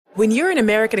When you're an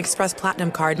American Express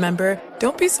Platinum Card member,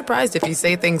 don't be surprised if you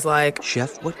say things like,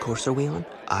 "Chef, what course are we on?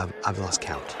 I've lost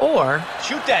count." Or,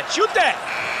 Shoot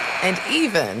that! And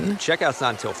even, Checkout's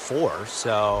not until 4,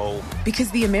 so...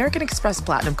 Because the American Express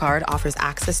Platinum Card offers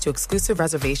access to exclusive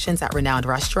reservations at renowned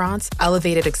restaurants,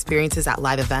 elevated experiences at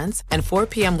live events, and 4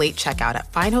 p.m. late checkout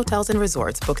at fine hotels and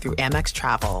resorts booked through Amex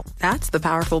Travel. That's the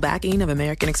powerful backing of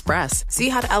American Express. See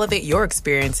how to elevate your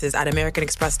experiences at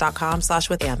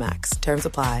americanexpress.com/withAmex. Terms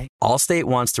apply. Allstate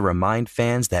wants to remind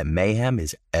fans that mayhem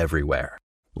is everywhere.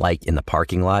 Like in the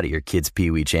parking lot at your kid's Pee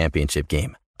Wee Championship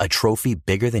game. A trophy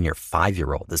bigger than your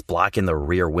 5-year-old is blocking the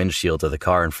rear windshield of the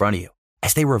car in front of you.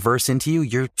 As they reverse into you,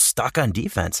 you're stuck on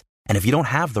defense. And if you don't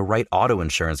have the right auto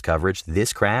insurance coverage,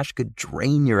 this crash could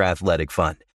drain your athletic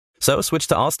fund. So switch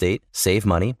to Allstate, save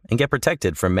money, and get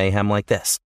protected from mayhem like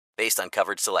this. Based on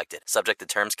coverage selected, subject to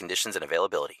terms, conditions, and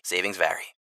availability. Savings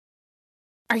vary.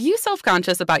 Are you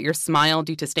self-conscious about your smile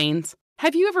due to stains?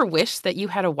 Have you ever wished that you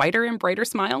had a whiter and brighter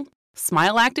smile?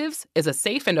 Smile Actives is a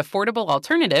safe and affordable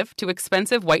alternative to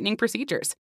expensive whitening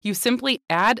procedures. You simply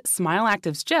add Smile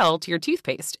Actives gel to your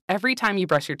toothpaste every time you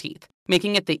brush your teeth,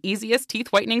 making it the easiest teeth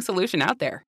whitening solution out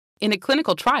there. In a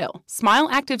clinical trial, Smile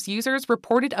Actives users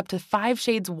reported up to 5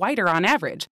 shades whiter on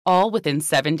average, all within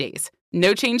 7 days.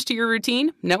 No change to your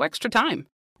routine, no extra time.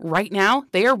 Right now,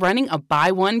 they are running a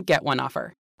buy one, get one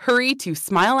offer. Hurry to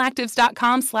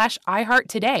smileactives.com/iHeart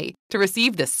today to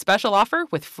receive this special offer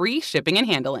with free shipping and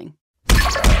handling.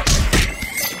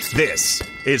 This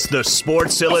is the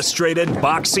Sports Illustrated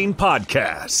Boxing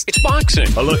Podcast. It's boxing.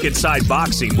 A look inside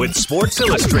boxing with Sports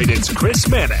Illustrated's Chris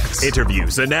Mannix.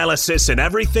 Interviews, analysis, and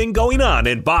everything going on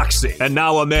in boxing. And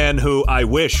now a man who I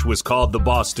wish was called the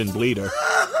Boston Bleeder.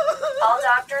 All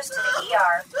doctors to the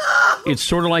ER. It's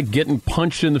sort of like getting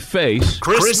punched in the face.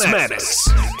 Chris Mannix.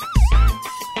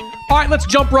 All right, let's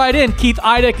jump right in. Keith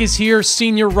Idec is here,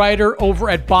 senior writer over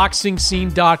at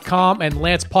BoxingScene.com, and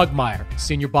Lance Pugmire,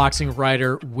 senior boxing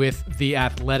writer with The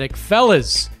Athletic.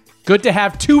 Fellas, good to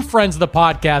have 2 friends of the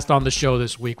podcast on the show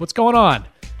this week. What's going on?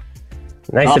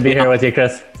 Nice to be here with you,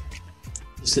 Chris.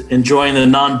 Just enjoying the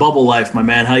non-bubble life, my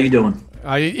man. How you doing?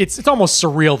 It's almost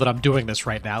surreal that I'm doing this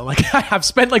right now. Like, I've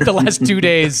spent like the last 2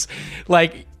 days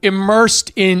like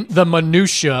immersed in the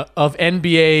minutia of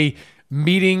NBA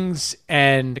meetings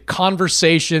and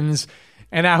conversations,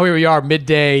 and now here we are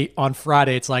midday on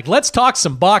Friday. It's like, let's talk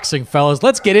some boxing, fellas.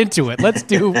 Let's get into it. Let's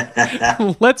do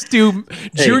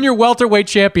junior welterweight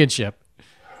championship.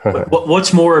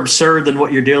 What's more absurd than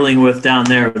what you're dealing with down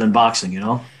there than boxing, you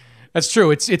know? That's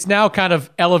true. It's now kind of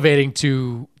elevating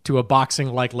to a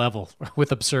boxing-like level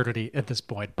with absurdity at this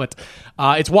point. But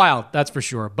it's wild, that's for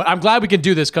sure. But I'm glad we can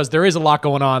do this because there is a lot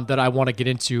going on that I want to get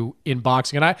into in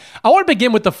boxing. And I want to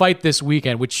begin with the fight this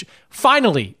weekend, which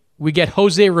finally we get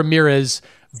Jose Ramirez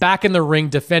back in the ring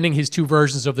defending his 2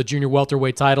 versions of the junior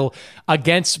welterweight title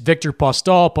against Victor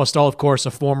Postol. Postol, of course,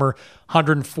 a former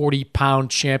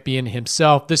 140-pound champion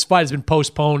himself. This fight has been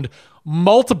postponed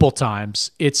multiple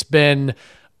times. It's been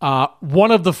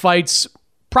one of the fights,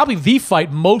 probably the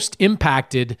fight most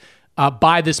impacted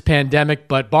by this pandemic,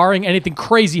 but barring anything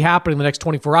crazy happening in the next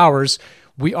 24 hours,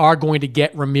 we are going to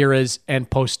get Ramirez and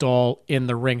Postol in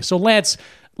the ring. So Lance,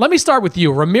 let me start with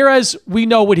you. Ramirez, we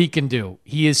know what he can do.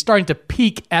 He is starting to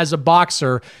peak as a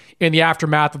boxer in the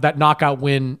aftermath of that knockout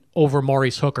win over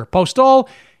Maurice Hooker. Postol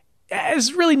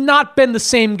has really not been the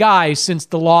same guy since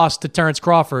the loss to Terrence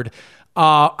Crawford.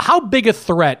 How big a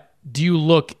threat do you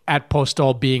look at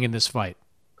Postol being in this fight?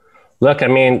 Look, I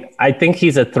mean, I think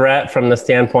he's a threat from the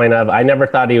standpoint of I never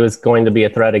thought he was going to be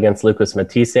a threat against Lucas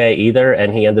Matisse either,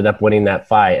 and he ended up winning that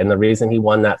fight. And the reason he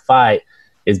won that fight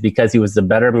is because he was the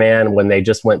better man when they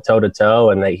just went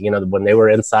toe-to-toe and they, when they were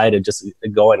inside and just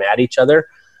going at each other.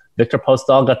 Victor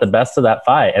Postol got the best of that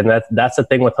fight, and that's the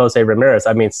thing with Jose Ramirez.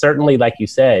 I mean, certainly, like you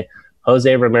say,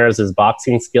 Jose Ramirez's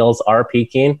boxing skills are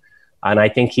peaking, and I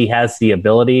think he has the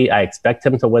ability. I expect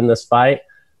him to win this fight.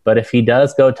 But if he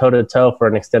does go toe-to-toe for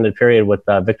an extended period with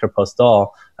Victor Postol,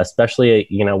 especially,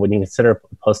 when you consider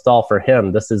Postol for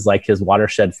him, this is like his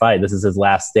watershed fight. This is his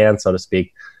last stand, so to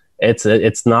speak.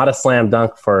 It's not a slam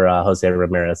dunk for Jose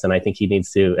Ramirez, and I think he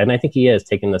needs to, and I think he is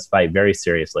taking this fight very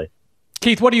seriously.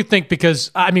 Keith, what do you think? Because,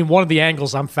 I mean, one of the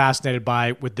angles I'm fascinated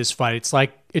by with this fight,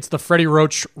 it's the Freddie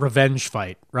Roach revenge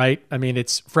fight, right? I mean,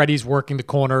 it's Freddie's working the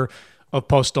corner of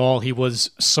Postol. He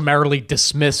was summarily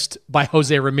dismissed by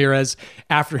Jose Ramirez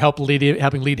after helping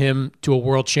lead him to a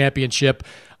world championship.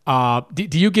 Do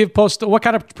you give Postol, what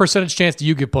kind of percentage chance do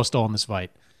you give Postol in this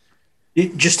fight?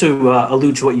 Just to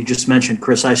allude to what you just mentioned,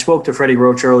 Chris, I spoke to Freddie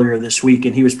Roach earlier this week,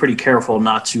 and he was pretty careful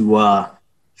not to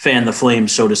fan the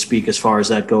flames, so to speak, as far as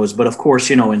that goes. But of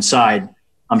course, inside,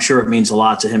 I'm sure it means a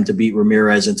lot to him to beat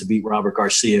Ramirez and to beat Robert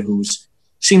Garcia, who's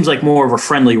seems like more of a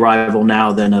friendly rival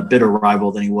now than a bitter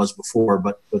rival than he was before,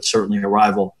 but certainly a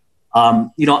rival.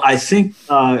 I think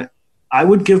I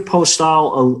would give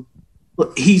Postol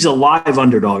he's a live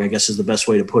underdog, I guess is the best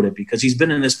way to put it, because he's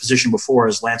been in this position before,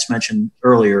 as Lance mentioned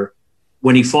earlier.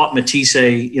 When he fought Matisse,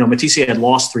 Matisse had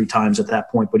lost 3 times at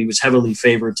that point, but he was heavily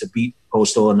favored to beat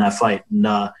Postol in that fight.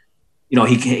 And,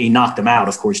 he knocked him out,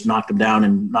 of course, knocked him down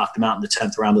and knocked him out in the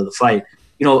 10th round of the fight.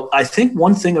 I think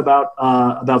one thing about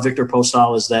Viktor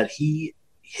Postol is that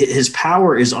his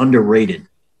power is underrated,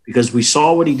 because we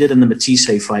saw what he did in the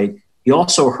Matisse fight. He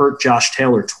also hurt Josh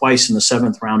Taylor twice in the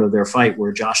 7th round of their fight,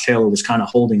 where Josh Taylor was kind of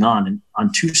holding on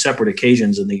 2 separate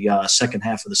occasions in the second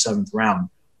half of the 7th round.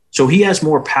 So he has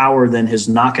more power than his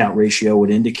knockout ratio would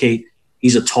indicate.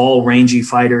 He's a tall, rangy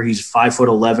fighter. He's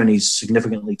 5'11". He's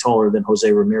significantly taller than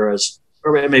Jose Ramirez,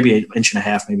 or maybe an inch and a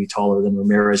half, maybe taller than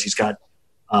Ramirez. He's got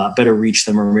better reach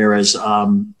than Ramirez.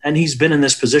 And he's been in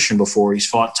this position before. He's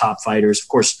fought top fighters. Of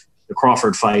course, the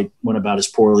Crawford fight went about as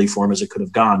poorly for him as it could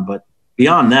have gone. But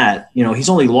beyond that, he's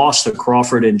only lost to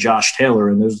Crawford and Josh Taylor,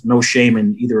 and there's no shame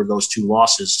in either of those 2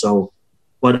 losses. So,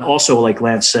 but also, like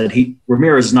Lance said,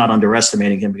 Ramirez is not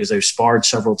underestimating him, because they've sparred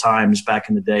several times back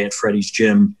in the day at Freddie's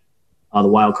gym, the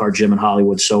Wild Card Gym in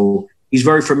Hollywood. So he's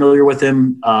very familiar with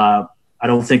him. I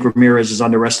don't think Ramirez is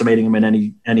underestimating him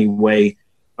in any way.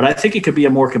 But I think it could be a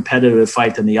more competitive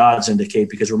fight than the odds indicate,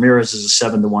 because Ramirez is a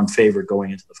 7-1 favorite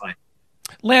going into the fight.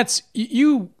 Lance,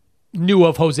 you knew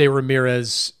of Jose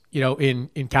Ramirez,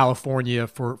 in California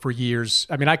for years.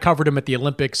 I mean, I covered him at the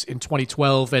Olympics in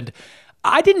 2012, and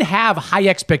I didn't have high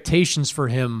expectations for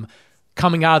him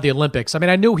coming out of the Olympics. I mean,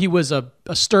 I knew he was a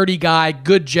sturdy guy,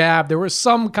 good jab. There was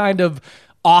some kind of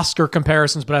Oscar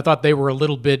comparisons, but I thought they were a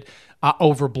little bit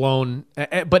overblown.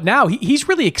 But now he's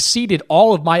really exceeded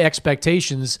all of my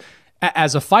expectations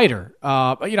as a fighter.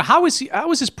 How is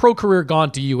his pro career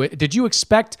gone to you? Did you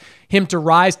expect him to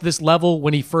rise to this level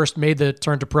when he first made the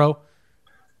turn to pro?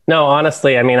 No,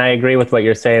 honestly, I mean, I agree with what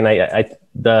you're saying.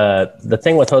 The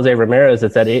thing with Jose Ramirez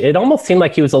is that it almost seemed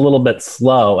like he was a little bit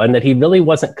slow, and that he really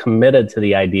wasn't committed to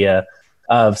the idea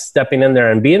of stepping in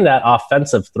there and being that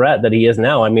offensive threat that he is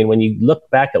now. I mean, when you look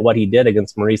back at what he did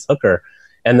against Maurice Hooker,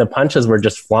 and the punches were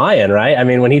just flying, right? I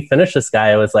mean, when he finished this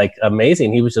guy, it was like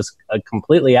amazing. He was just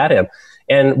completely at him.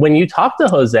 And when you talk to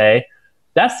Jose,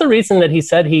 that's the reason that he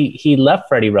said he left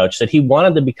Freddie Roach, that he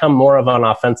wanted to become more of an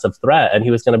offensive threat, and he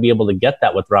was going to be able to get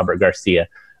that with Robert Garcia.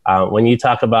 When you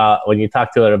talk to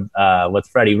it with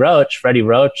Freddie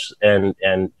Roach and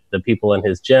the people in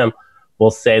his gym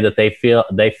will say that they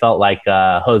felt like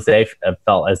Jose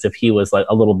felt as if he was like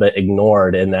a little bit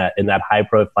ignored in that high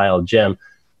profile gym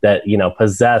that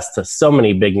possessed so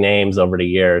many big names over the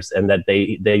years, and that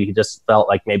they just felt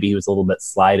like maybe he was a little bit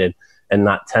slighted and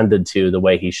not tended to the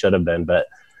way he should have been. But,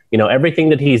 everything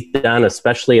that he's done,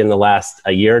 especially in the last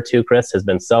a year or two, Chris, has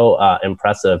been so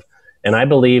impressive. And I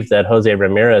believe that Jose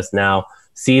Ramirez now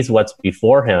sees what's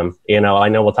before him. I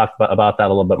know we'll talk about that a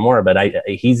little bit more, but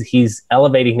he's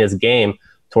elevating his game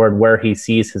toward where he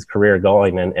sees his career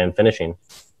going and finishing.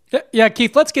 Yeah,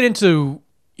 Keith, let's get into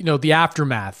the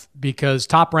aftermath, because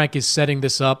Top Rank is setting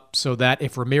this up so that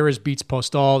if Ramirez beats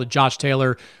Postol, Josh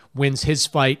Taylor wins his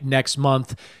fight next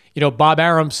month. Bob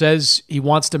Arum says he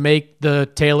wants to make the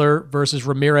Taylor versus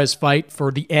Ramirez fight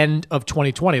for the end of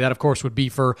 2020. That, of course, would be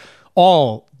for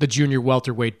all the junior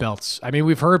welterweight belts. I mean,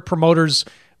 we've heard promoters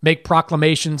make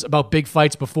proclamations about big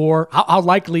fights before. How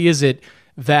likely is it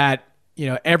that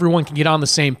everyone can get on the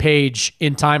same page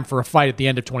in time for a fight at the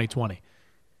end of 2020?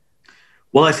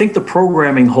 Well, I think the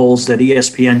programming holes that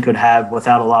ESPN could have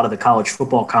without a lot of the college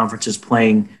football conferences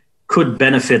playing could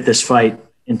benefit this fight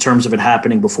in terms of it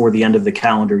happening before the end of the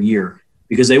calendar year,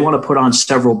 because they want to put on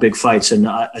several big fights. And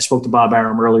I spoke to Bob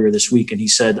Arum earlier this week, and he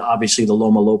said, obviously, the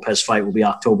Loma Lopez fight will be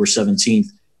October 17th.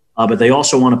 But they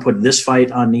also want to put this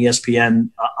fight on ESPN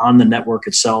on the network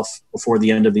itself before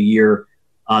the end of the year.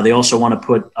 They also want to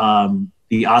put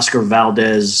the Oscar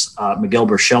Valdez, Miguel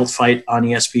Berchelt fight on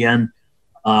ESPN.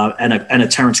 And a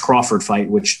Terrence Crawford fight,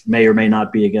 which may or may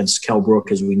not be against Kell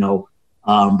Brook, as we know.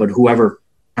 But whoever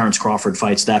Terrence Crawford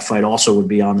fights, that fight also would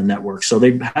be on the network. So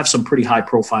they have some pretty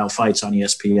high-profile fights on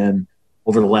ESPN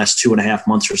over the last 2.5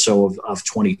 months or so of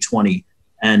 2020.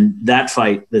 And that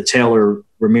fight, the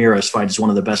Taylor-Ramirez fight, is one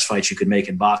of the best fights you could make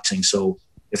in boxing. So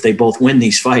if they both win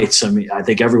these fights, I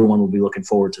think everyone will be looking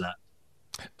forward to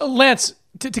that. Lance,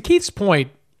 to Keith's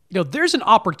point, there's an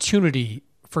opportunity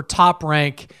for Top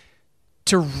Rank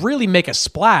to really make a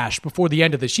splash before the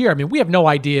end of this year. I mean, we have no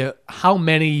idea how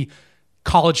many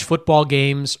college football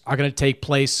games are going to take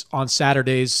place on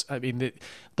Saturdays. I mean,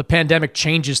 the pandemic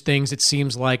changes things, it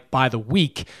seems like, by the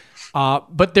week.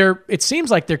 But it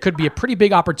seems like there could be a pretty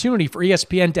big opportunity for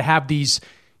ESPN to have these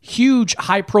huge,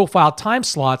 high-profile time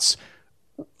slots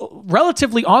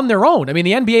relatively on their own. I mean,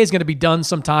 the NBA is going to be done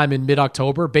sometime in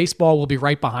mid-October. Baseball will be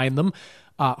right behind them.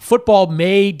 Football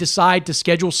may decide to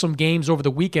schedule some games over the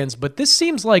weekends, but this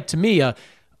seems like, to me, a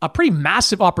pretty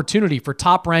massive opportunity for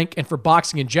Top Rank and for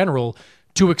boxing in general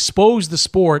to expose the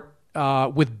sport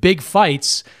with big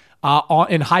fights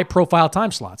in high-profile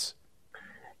time slots.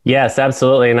 Yes,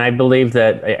 absolutely. And I believe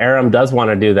that Arum does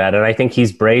want to do that. And I think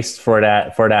he's braced for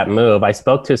that move. I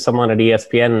spoke to someone at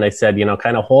ESPN and they said,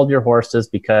 kind of hold your horses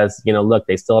because, look,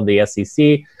 they still have the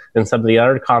SEC and some of the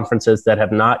other conferences that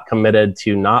have not committed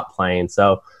to not playing.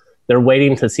 So they're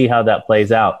waiting to see how that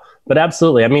plays out. But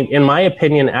absolutely. I mean, in my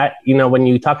opinion, when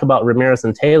you talk about Ramirez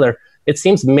and Taylor, it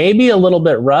seems maybe a little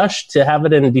bit rushed to have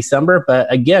it in December.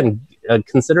 But again,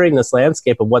 considering this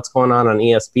landscape of what's going on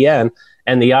ESPN,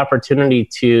 and the opportunity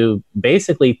to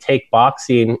basically take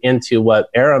boxing into what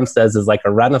Arum says is like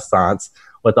a renaissance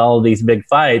with all of these big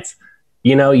fights,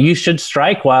 you should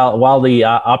strike while the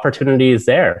opportunity is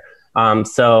there.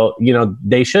 So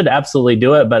they should absolutely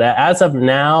do it. But as of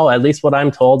now, at least what I'm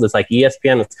told is like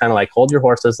ESPN, it's kind of like, hold your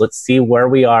horses. Let's see where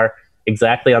we are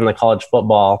exactly on the college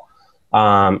football.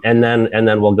 And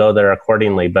then we'll go there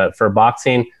accordingly. But for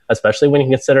boxing, especially when you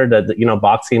consider that,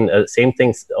 boxing, same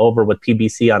thing's over with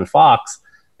PBC on Fox,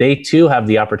 they too have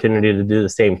the opportunity to do the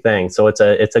same thing. So it's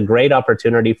a great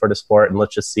opportunity for the sport, and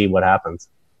let's just see what happens.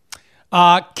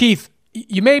 Keith,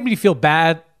 you made me feel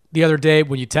bad the other day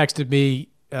when you texted me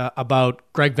about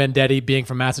Greg Vendetti being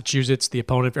from Massachusetts, the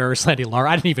opponent of Erislandy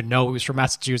Lara. I didn't even know he was from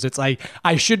Massachusetts.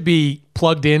 I should be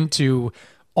plugged into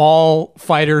all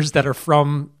fighters that are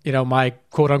from, my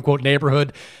quote unquote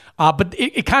neighborhood. But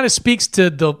it kind of speaks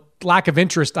to the lack of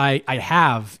interest I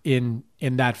have in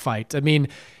that fight. I mean,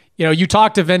 you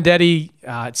talk to Vendetti,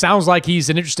 it sounds like he's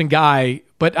an interesting guy,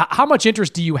 but how much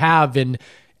interest do you have in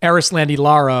Erislandy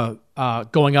Lara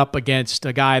going up against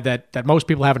a guy that most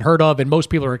people haven't heard of and most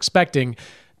people are expecting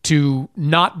to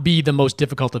not be the most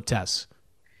difficult of tests?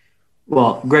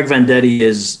 Well, Greg Vendetti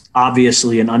is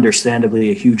obviously and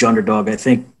understandably a huge underdog. I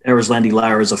think Erislandy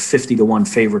Lara is a 50-1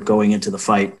 favorite going into the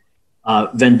fight.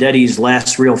 Vendetti's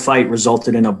last real fight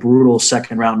resulted in a brutal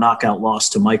second-round knockout loss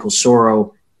to Michael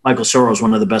Soro. Michael Soro is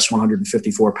one of the best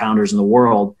 154-pounders in the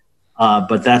world,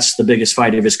 but that's the biggest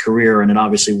fight of his career, and it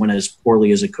obviously went as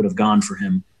poorly as it could have gone for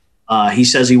him. He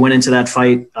says he went into that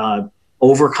fight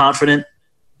overconfident,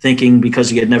 thinking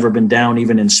because he had never been down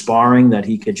even in sparring that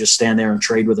he could just stand there and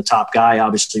trade with a top guy.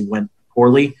 Obviously went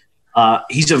poorly.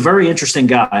 He's a very interesting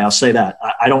guy, I'll say that.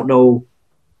 I don't know,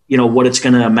 what it's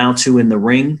going to amount to in the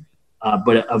ring,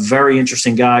 but a very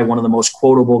interesting guy, one of the most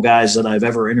quotable guys that I've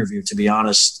ever interviewed, to be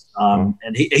honest.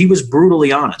 And he was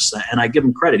brutally honest, and I give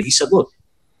him credit. He said, look,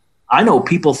 I know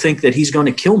people think that he's going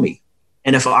to kill me.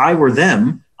 And if I were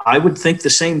them, I would think the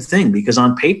same thing because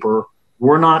on paper,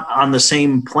 we're not on the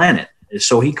same planet.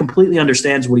 So he completely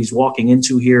understands what he's walking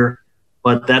into here,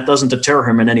 but that doesn't deter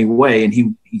him in any way. And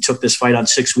he took this fight on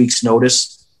 6 weeks'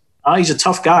 notice. He's a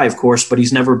tough guy, of course, but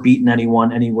he's never beaten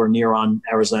anyone anywhere near on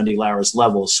Erislandy Lara's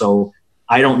level. So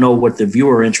I don't know what the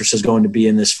viewer interest is going to be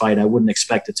in this fight. I wouldn't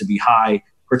expect it to be high,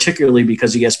 particularly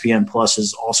because ESPN Plus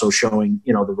is also showing,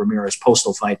 the Ramirez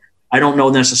Postal fight. I don't know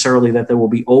necessarily that there will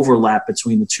be overlap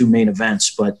between the two main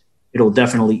events, but it'll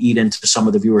definitely eat into some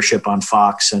of the viewership on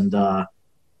Fox. And,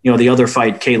 the other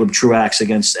fight, Caleb Truax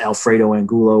against Alfredo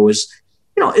Angulo, is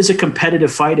a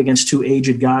competitive fight against two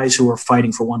aged guys who are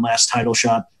fighting for one last title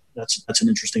shot. That's an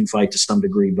interesting fight to some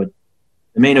degree, but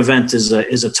the main event is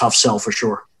a tough sell for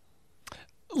sure.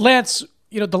 Lance,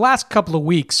 the last couple of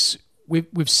weeks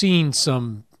we've seen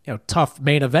some tough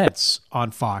main events on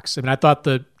Fox. I mean, I thought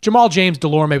the Jamal James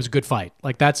Delorme was a good fight.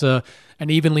 Like that's an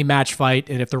evenly matched fight,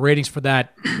 and if the ratings for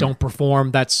that don't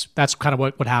perform, that's kind of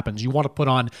what happens. You want to put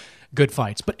on good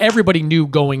fights, but everybody knew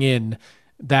going in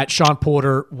that Sean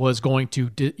Porter was going to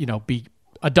be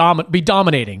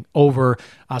dominating over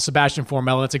Sebastian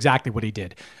Formella. That's exactly what he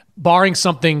did. Barring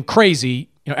something crazy,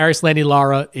 Erislandy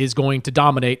Lara is going to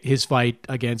dominate his fight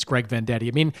against Greg Vendetti.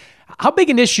 I mean, how big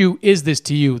an issue is this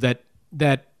to you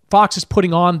that Fox is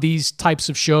putting on these types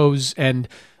of shows and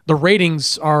the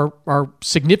ratings are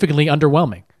significantly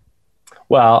underwhelming?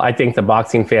 Well, I think the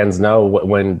boxing fans know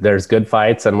when there's good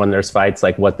fights and when there's fights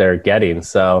like what they're getting.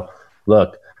 So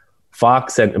look,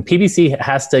 Fox and PBC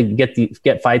has to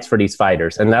get fights for these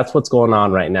fighters. And that's what's going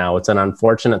on right now. It's an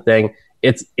unfortunate thing.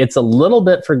 It's a little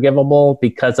bit forgivable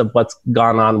because of what's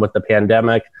gone on with the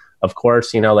pandemic. Of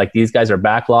course, like these guys are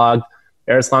backlogged.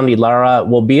 Erislandy Lara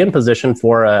will be in position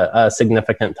for a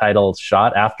significant title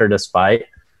shot after this fight.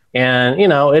 And, you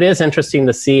know, it is interesting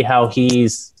to see how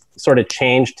he's sort of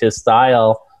changed his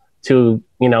style to,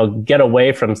 you know, get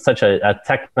away from such a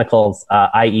technical,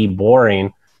 i.e.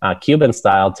 boring Cuban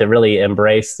style to really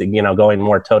embrace, you know, going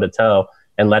more toe-to-toe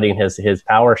and letting his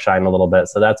power shine a little bit.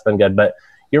 So that's been good. But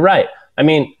you're right. I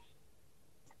mean,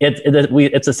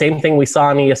 it's the same thing we saw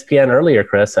on ESPN earlier,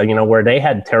 Chris, you know, where they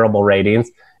had terrible ratings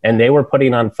and they were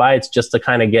putting on fights just to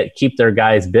kind of keep their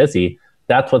guys busy.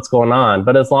 That's what's going on.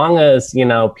 But as long as, you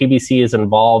know, PBC is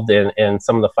involved in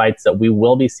some of the fights that we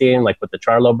will be seeing, like with the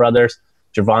Charlo brothers,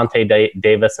 Gervonta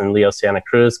Davis and Leo Santa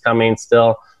Cruz coming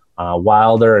still,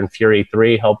 Wilder and Fury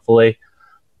 3, hopefully.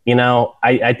 You know,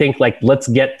 I think, like, let's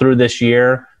get through this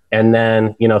year and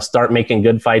then, you know, start making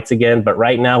good fights again. But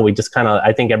right now we just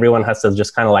I think everyone has to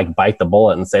just kind of like bite the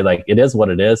bullet and say, like, it is what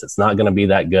it is. It's not going to be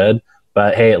that good.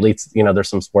 But hey, at least, you know, there's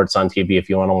some sports on TV. If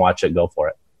you want to watch it, go for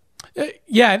it.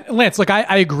 Yeah, Lance, look,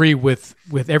 I agree with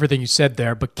everything you said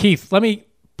there. But Keith, let me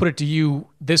put it to you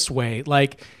this way.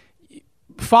 Like,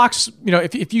 Fox, you know,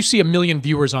 if you see 1 million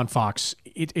viewers on Fox,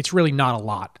 it's really not a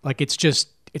lot. Like, it's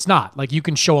not. Like, you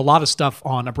can show a lot of stuff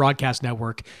on a broadcast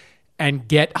network and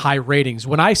get high ratings.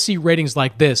 When I see ratings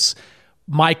like this,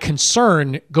 my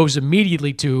concern goes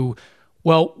immediately to,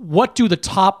 well, what do the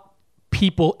top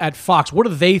people at Fox, what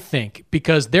do they think?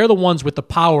 Because they're the ones with the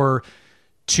power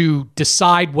to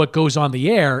decide what goes on the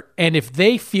air. And if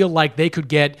they feel like they could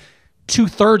get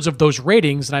 2/3 of those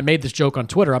ratings, and I made this joke on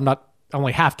Twitter, I'm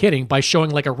only half kidding, by showing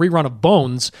like a rerun of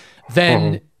Bones,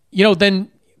 then, you know, then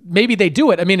maybe they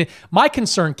do it. I mean, my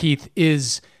concern, Keith,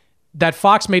 is that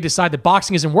Fox may decide that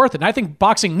boxing isn't worth it. And I think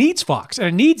boxing needs Fox and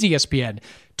it needs ESPN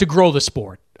to grow the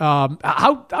sport.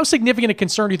 How significant a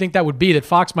concern do you think that would be, that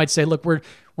Fox might say, look, we're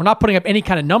not putting up any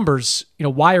kind of numbers, you know,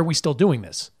 why are we still doing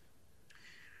this?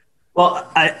 Well,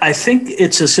 I think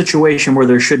it's a situation where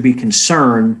there should be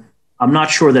concern. I'm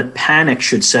not sure that panic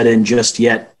should set in just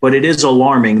yet, but it is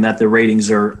alarming that the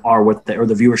ratings are what or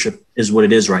the viewership is what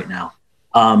it is right now.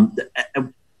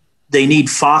 They need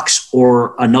Fox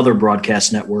or another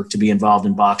broadcast network to be involved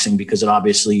in boxing, because it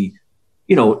obviously,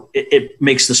 you know, it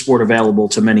makes the sport available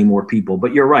to many more people.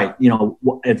 But you're right. You know,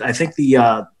 I think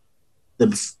the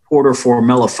Porter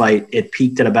Formella fight, it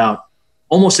peaked at about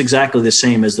almost exactly the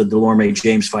same as the Delorme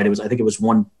James fight. I think it was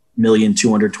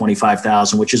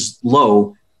 1,225,000, which is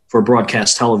low for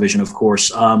broadcast television, of course.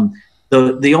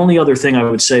 The only other thing I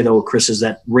would say, though, Chris, is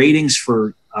that ratings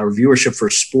for our viewership for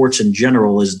sports in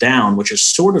general is down, which is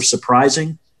sort of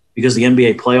surprising because the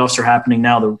NBA playoffs are happening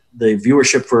now. The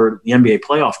viewership for the NBA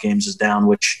playoff games is down,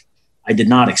 which I did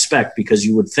not expect, because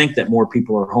you would think that more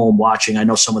people are home watching. I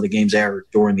know some of the games air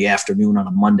during the afternoon on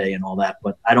a Monday and all that,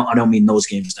 but I don't mean those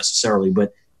games necessarily.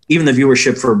 But even the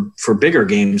viewership for bigger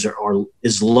games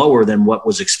is lower than what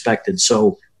was expected.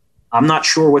 So I'm not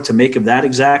sure what to make of that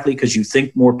exactly, because you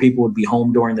think more people would be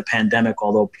home during the pandemic,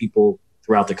 although people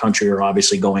throughout the country are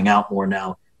obviously going out more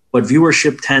now. But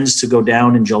viewership tends to go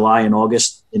down in July and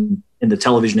August in the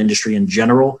television industry in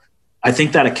general. I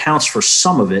think that accounts for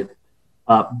some of it,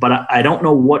 but I don't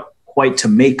know what quite to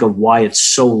make of why it's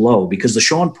so low, because the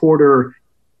Sean Porter,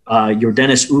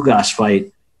 Yordenis Ugas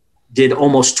fight did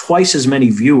almost twice as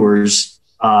many viewers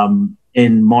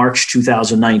in March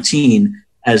 2019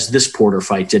 as this Porter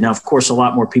fight did. Now, of course, a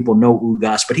lot more people know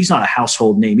Ugas, but he's not a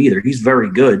household name either. He's very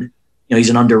good. You know,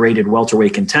 he's an underrated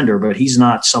welterweight contender, but he's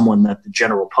not someone that the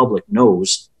general public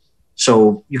knows.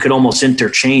 So you could almost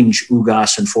interchange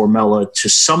Ugas and Formella to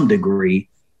some degree,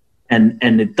 and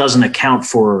it doesn't account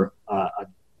for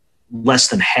less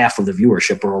than half of the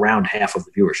viewership, or around half of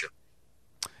the viewership.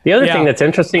 The other thing that's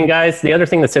interesting, guys, the other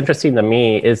thing that's interesting to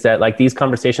me is that, like, these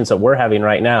conversations that we're having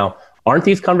right now, aren't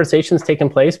these conversations taking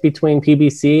place between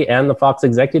PBC and the Fox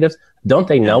executives? Don't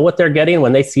they know what they're getting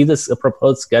when they see this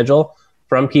proposed schedule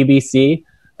from PBC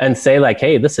and say, like,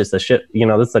 hey, this is the shit, you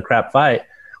know, this is a crap fight.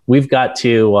 We've got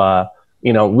to,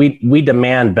 you know, we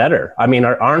demand better. I mean,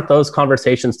 aren't those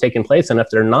conversations taking place? And if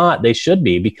they're not, they should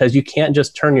be, because you can't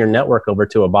just turn your network over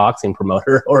to a boxing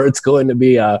promoter or it's going to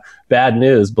be bad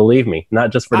news, believe me,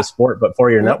 not just for the sport, but for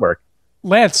your network.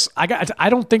 Lance, I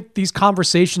don't think these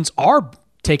conversations are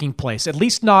taking place, at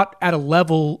least not at a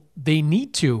level they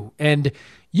need to. And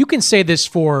you can say this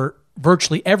for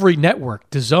virtually every network,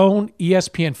 DAZN,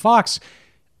 ESPN, Fox.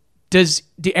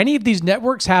 Do any of these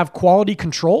networks have quality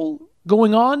control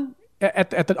going on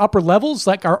at the upper levels?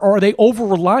 Like, are they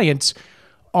over-reliant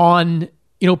on,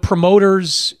 you know,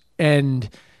 promoters and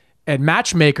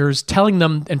matchmakers telling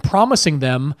them and promising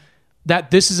them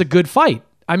that this is a good fight?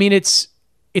 I mean, it's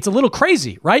a little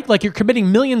crazy, right? Like, you're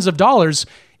committing millions of dollars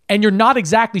and you're not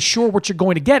exactly sure what you're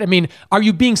going to get. I mean, are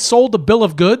you being sold a bill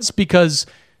of goods because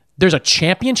there's a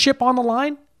championship on the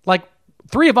line? Like,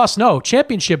 three of us know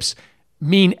championships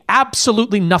mean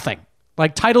absolutely nothing.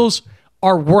 Like, titles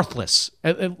are worthless,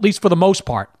 at least for the most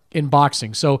part in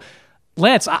boxing. So,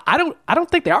 Lance, I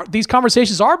don't think they are. These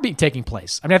conversations are taking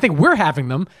place. I mean, I think we're having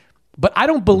them, but I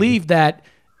don't believe that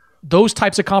those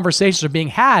types of conversations are being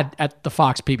had at the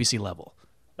Fox PBC level.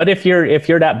 But if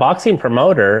you're that boxing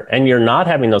promoter and you're not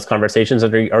having those conversations,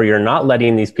 or you're not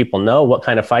letting these people know what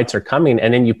kind of fights are coming,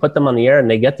 and then you put them on the air and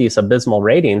they get these abysmal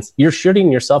ratings, you're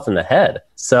shooting yourself in the head.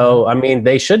 So, I mean,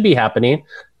 they should be happening.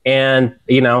 And,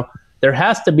 there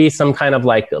has to be some kind of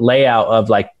like layout of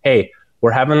like, hey, we're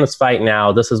having this fight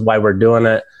now. This is why we're doing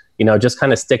it. Just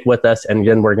kind of stick with us. And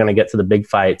then we're going to get to the big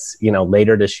fights,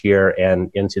 later this year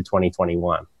and into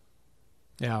 2021.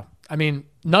 Yeah. I mean,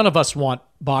 none of us want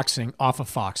boxing off of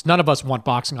Fox. None of us want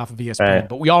boxing off of ESPN, right.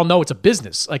 But we all know it's a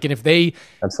business. Like, and if they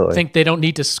Absolutely. think they don't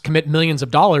need to commit millions of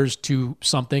dollars to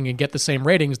something and get the same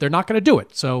ratings, they're not going to do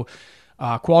it. So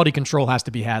quality control has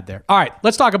to be had there. All right,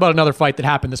 let's talk about another fight that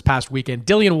happened this past weekend.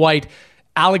 Dillian Whyte,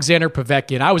 Alexander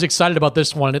Povetkin. I was excited about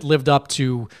this one. It lived up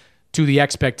to the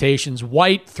expectations.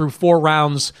 Whyte, through 4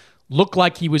 rounds, looked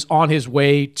like he was on his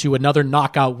way to another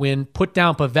knockout win, put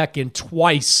down Povetkin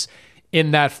twice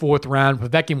in that 4th round.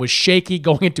 Povetkin was shaky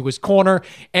going into his corner.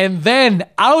 And then,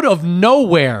 out of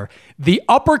nowhere, the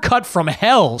uppercut from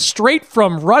hell, straight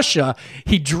from Russia,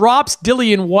 he drops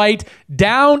Dillian Whyte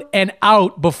down and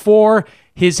out before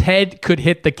his head could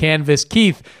hit the canvas.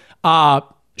 Keith,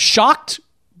 shocked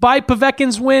by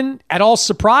Povetkin's win? At all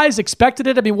surprised? Expected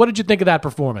it? I mean, what did you think of that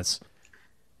performance?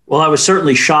 Well, I was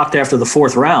certainly shocked after the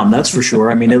 4th round, that's for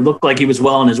sure. I mean, it looked like he was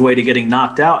well on his way to getting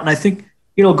knocked out. And I think,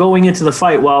 going into the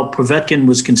fight, while Povetkin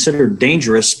was considered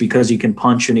dangerous because he can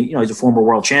punch and he's a former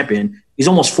world champion, he's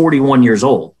almost 41 years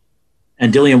old.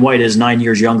 And Dillian Whyte is 9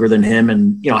 years younger than him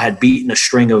and, had beaten a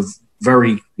string of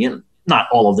very, not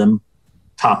all of them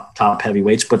top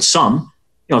heavyweights, but some.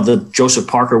 The Joseph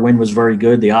Parker win was very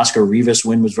good. The Oscar Rivas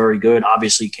win was very good.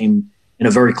 Obviously came in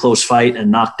a very close fight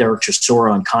and knocked Derek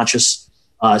Chisora unconscious.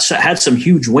 So had some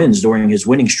huge wins during his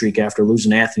winning streak after losing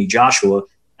to Anthony Joshua.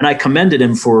 And I commended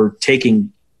him for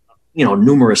taking,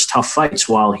 numerous tough fights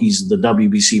while he's the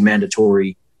WBC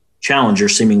mandatory challenger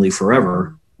seemingly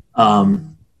forever.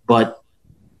 But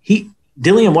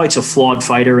Dillian Whyte's a flawed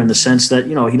fighter in the sense that,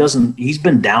 he's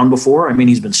been down before. I mean,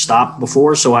 he's been stopped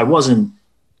before. So I wasn't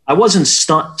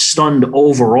stunned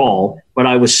overall, but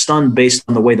I was stunned based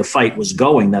on the way the fight was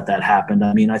going that happened.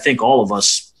 I mean, I think all of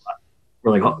us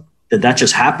were like, oh, did that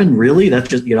just happen? Really? That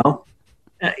just,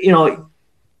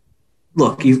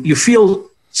 look, you feel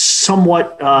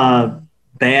somewhat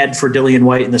bad for Dillian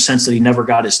Whyte in the sense that he never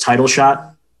got his title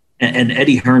shot. And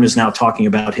Eddie Hearn is now talking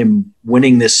about him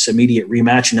winning this immediate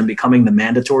rematch and then becoming the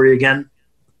mandatory again.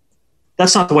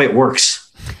 That's not the way it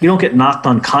works. You don't get knocked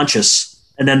unconscious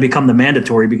and then become the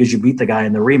mandatory because you beat the guy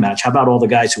in the rematch. How about all the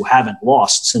guys who haven't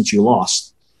lost since you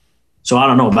lost? So I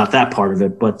don't know about that part of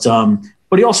it, but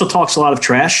he also talks a lot of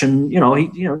trash, and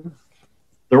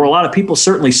there were a lot of people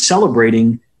certainly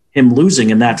celebrating him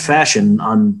losing in that fashion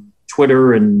on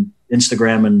Twitter and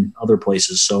Instagram and other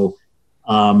places. So,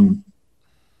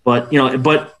 but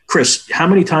Chris, how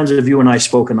many times have you and I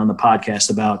spoken on the podcast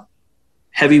about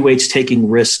heavyweights taking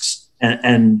risks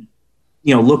and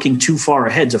looking too far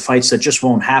ahead to fights that just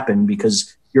won't happen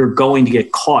because you're going to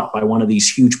get caught by one of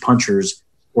these huge punchers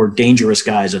or dangerous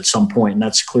guys at some point. And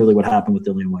that's clearly what happened with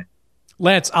Dillian Whyte.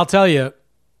 Lance, I'll tell you,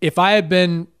 if I had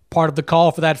been part of the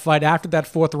call for that fight after that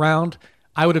 4th round,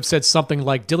 I would have said something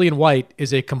like, Dillian Whyte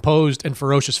is a composed and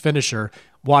ferocious finisher.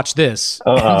 Watch this.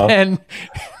 And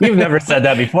you've never said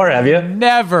that before, have you?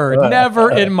 Never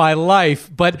in my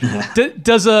life. But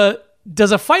does a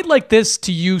fight like this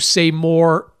to you say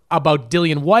more about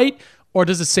Dillian Whyte, or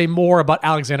does it say more about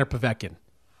Alexander Povetkin?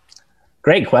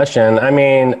 Great question. I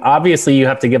mean, obviously you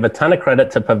have to give a ton of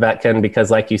credit to Povetkin because,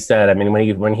 like you said, I mean,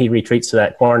 when he retreats to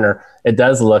that corner, it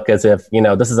does look as if,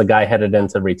 this is a guy headed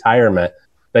into retirement.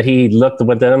 But he looked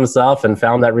within himself and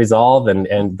found that resolve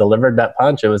and delivered that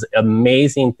punch. It was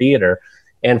amazing theater.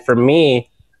 And for me,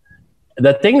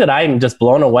 the thing that I'm just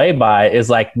blown away by is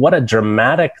like what a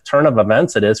dramatic turn of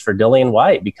events it is for Dillian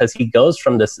Whyte, because he goes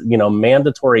from this,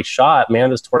 mandatory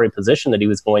position that he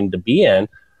was going to be in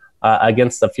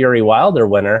against the Fury Wilder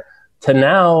winner to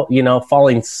now,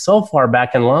 falling so far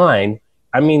back in line.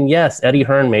 I mean, yes, Eddie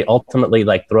Hearn may ultimately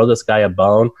throw this guy a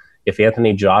bone if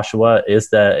Anthony Joshua is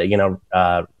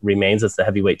remains as the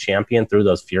heavyweight champion through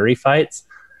those Fury fights,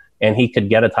 and he could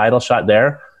get a title shot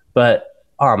there. But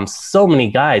so many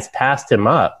guys passed him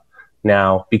up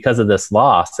now because of this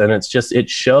loss. And it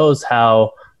shows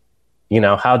how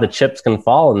how the chips can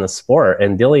fall in the sport.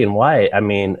 And Dillian Whyte, I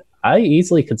mean, I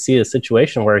easily could see a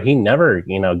situation where he never,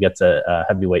 gets a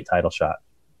heavyweight title shot.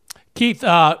 Keith,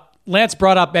 Lance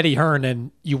brought up Eddie Hearn,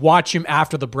 and you watch him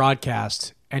after the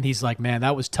broadcast, and he's like, man,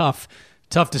 that was tough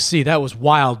to see. That was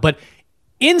wild. But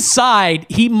inside,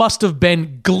 he must have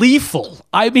been gleeful.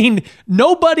 I mean,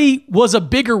 nobody was a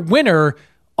bigger winner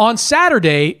on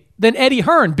Saturday than Eddie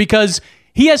Hearn, because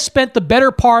he has spent the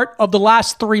better part of the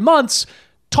last 3 months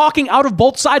talking out of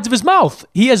both sides of his mouth.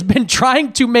 He has been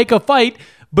trying to make a fight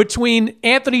between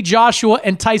Anthony Joshua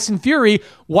and Tyson Fury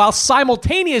while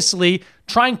simultaneously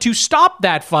trying to stop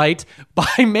that fight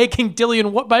by making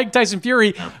Tyson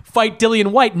Fury fight Dillian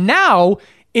Whyte. Now,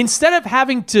 instead of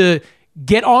having to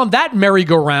get on that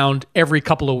merry-go-round every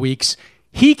couple of weeks,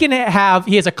 he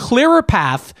has a clearer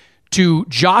path to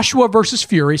Joshua versus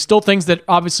Fury, still things that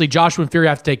obviously Joshua and Fury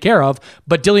have to take care of,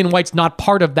 but Dillian Whyte's not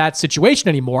part of that situation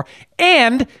anymore.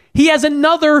 And he has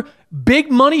another big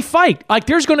money fight. Like,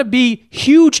 there's going to be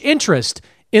huge interest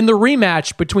in the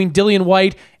rematch between Dillian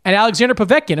Whyte and Alexander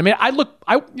Povetkin. I mean,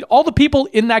 all the people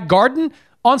in that garden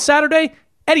on Saturday,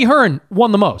 Eddie Hearn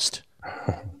won the most.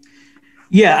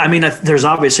 Yeah, I mean, there's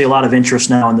obviously a lot of interest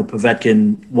now in the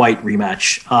Povetkin-Whyte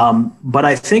rematch. But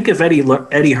I think if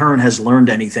Eddie Hearn has learned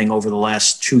anything over the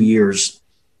last 2 years,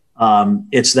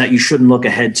 it's that you shouldn't look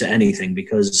ahead to anything,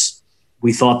 because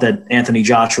we thought that Anthony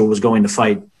Joshua was going to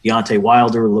fight Deontay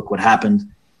Wilder. Look what happened.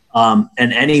 And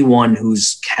anyone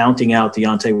who's counting out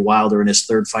Deontay Wilder in his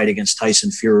third fight against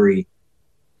Tyson Fury,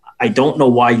 I don't know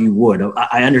why you would.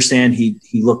 I understand he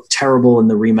looked terrible in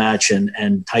the rematch,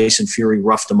 and Tyson Fury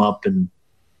roughed him up and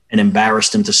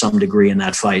embarrassed him to some degree in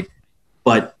that fight.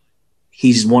 But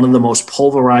he's one of the most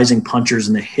pulverizing punchers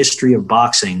in the history of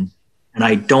boxing, and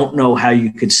I don't know how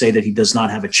you could say that he does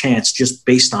not have a chance just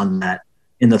based on that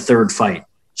in the third fight.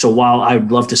 So while I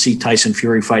would love to see Tyson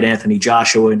Fury fight Anthony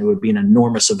Joshua, and it would be an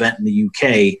enormous event in the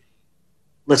UK,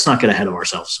 let's not get ahead of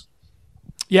ourselves.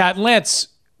 Yeah, Lance,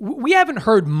 we haven't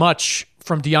heard much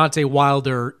from Deontay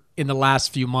Wilder in the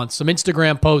last few months. Some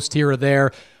Instagram posts here or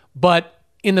there, but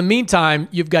in the meantime,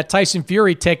 you've got Tyson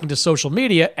Fury taking to social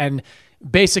media and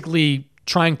basically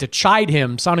trying to chide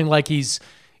him, sounding like he's,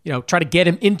 trying to get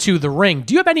him into the ring.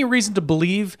 Do you have any reason to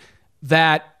believe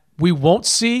that we won't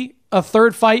see a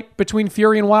third fight between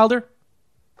Fury and Wilder?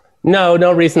 No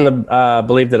reason to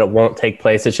believe that it won't take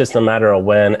place. It's just a matter of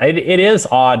when. It is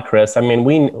odd, Chris. I mean,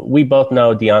 we both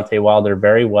know Deontay Wilder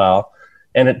very well.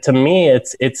 And to me,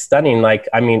 it's stunning. Like,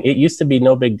 I mean, it used to be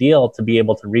no big deal to be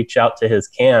able to reach out to his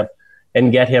camp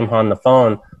and get him on the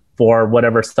phone for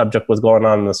whatever subject was going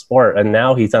on in the sport. And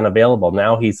now he's unavailable.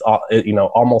 Now he's,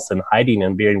 almost in hiding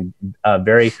and being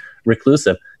very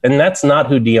reclusive. And that's not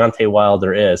who Deontay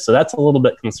Wilder is. So that's a little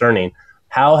bit concerning.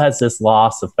 How has this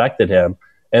loss affected him?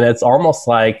 And it's almost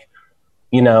like,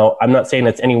 I'm not saying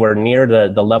it's anywhere near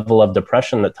the level of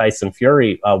depression that Tyson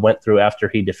Fury went through after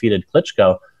he defeated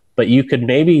Klitschko, but you could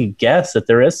maybe guess that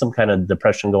there is some kind of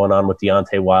depression going on with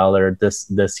Deontay Wilder,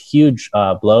 this huge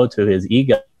blow to his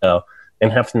ego,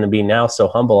 and having to be now so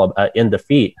humble in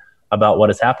defeat about what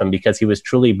has happened, because he was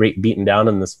truly beaten down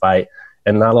in this fight,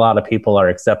 and not a lot of people are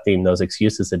accepting those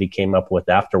excuses that he came up with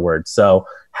afterwards. So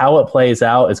how it plays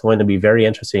out is going to be very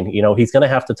interesting. He's going to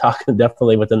have to talk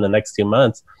definitely within the next 2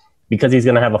 months, because he's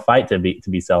going to have a fight to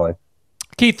be selling.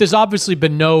 Keith, there's obviously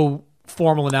been no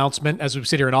formal announcement as we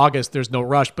sit here in August. There's no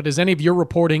rush, but does any of your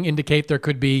reporting indicate there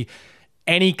could be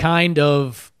any kind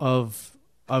of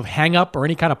hang up or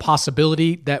any kind of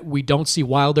possibility that we don't see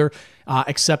Wilder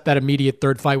accept that immediate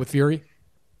third fight with Fury?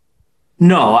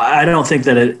 No, I don't think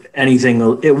that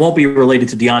it won't be related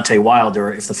to Deontay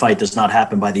Wilder if the fight does not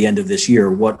happen by the end of this year.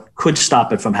 What could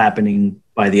stop it from happening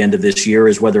by the end of this year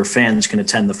is whether fans can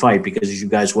attend the fight, because as you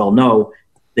guys well know,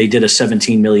 they did a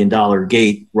 $17 million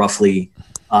gate roughly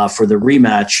for the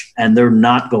rematch, and they're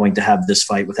not going to have this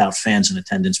fight without fans in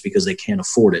attendance because they can't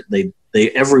afford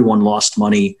it. Everyone lost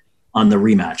money on the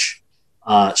rematch.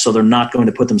 So they're not going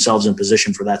to put themselves in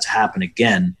position for that to happen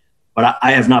again. But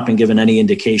I have not been given any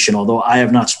indication, although I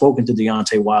have not spoken to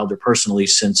Deontay Wilder personally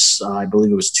since I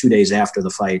believe it was 2 days after the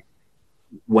fight,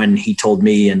 when he told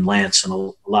me and Lance and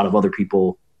a lot of other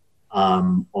people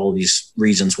all these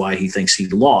reasons why he thinks he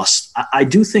lost. I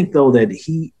do think, though, that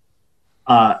he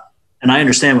and I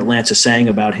understand what Lance is saying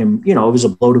about him. It was a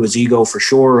blow to his ego for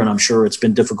sure, and I'm sure it's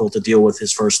been difficult to deal with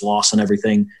his first loss and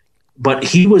everything. But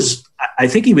I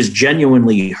think he was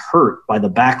genuinely hurt by the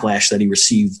backlash that he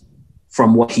received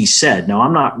from what he said. Now,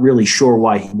 I'm not really sure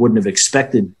why he wouldn't have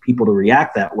expected people to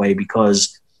react that way,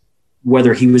 because I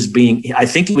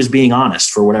think he was being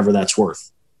honest, for whatever that's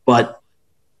worth. But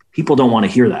people don't want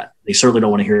to hear that. They certainly don't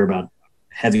want to hear about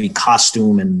heavy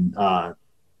costume and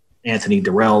Anthony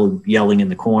Durrell yelling in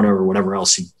the corner or whatever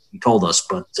else he told us.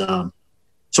 But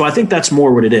so I think that's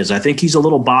more what it is. I think he's a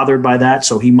little bothered by that,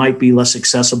 so he might be less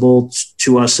accessible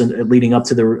to us leading up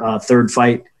to the third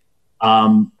fight.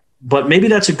 But maybe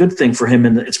that's a good thing for him,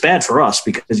 and it's bad for us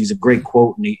because he's a great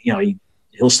quote, and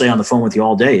he'll stay on the phone with you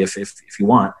all day if you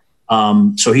want.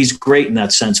 So he's great in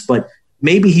that sense. But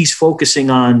maybe he's focusing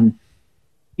on,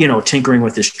 tinkering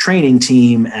with his training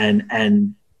team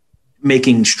and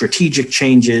making strategic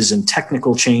changes and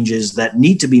technical changes that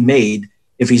need to be made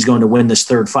if he's going to win this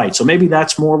third fight. So maybe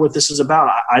that's more what this is about.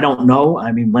 I don't know.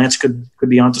 I mean, Lance could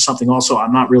be onto something also.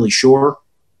 I'm not really sure.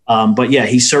 But yeah,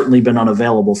 he's certainly been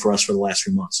unavailable for us for the last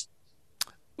few months.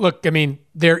 Look, I mean,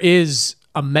 there is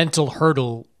a mental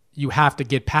hurdle you have to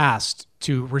get past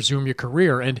to resume your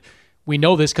career. And we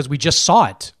know this because we just saw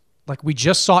it. Like, we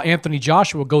just saw Anthony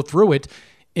Joshua go through it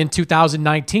in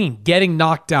 2019, getting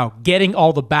knocked out, getting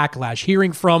all the backlash,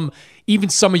 hearing from even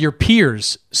some of your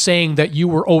peers saying that you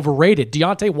were overrated.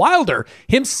 Deontay Wilder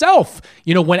himself,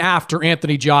 went after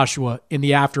Anthony Joshua in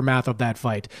the aftermath of that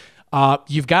fight.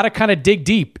 You've got to kind of dig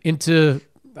deep into,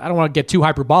 I don't want to get too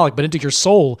hyperbolic, but into your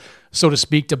soul, so to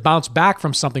speak, to bounce back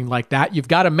from something like that. You've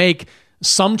got to make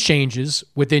some changes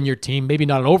within your team, maybe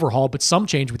not an overhaul, but some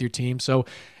change with your team. So,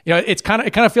 it kind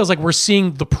of feels like we're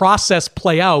seeing the process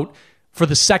play out for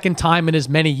the second time in as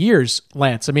many years,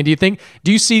 Lance. I mean,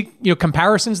 do you see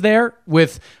comparisons there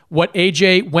with what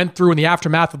AJ went through in the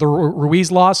aftermath of the Ruiz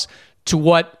loss to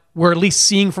what we're at least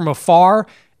seeing from afar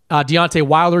Deontay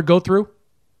Wilder go through?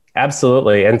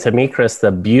 Absolutely. And to me, Chris,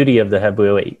 the beauty of the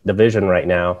heavyweight division right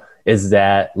now is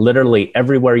that literally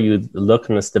everywhere you look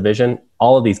in this division,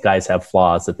 all of these guys have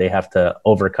flaws that they have to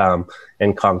overcome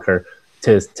and conquer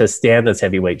to stand as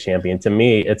heavyweight champion. To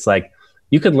me, it's like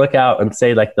you could look out and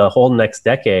say like the whole next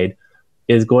decade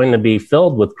is going to be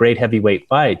filled with great heavyweight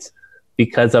fights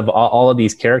because of all of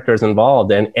these characters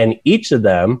involved. And each of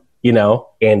them,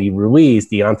 Andy Ruiz,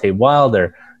 Deontay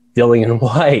Wilder, Dillian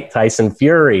White, Tyson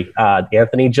Fury,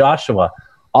 Anthony Joshua,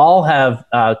 all have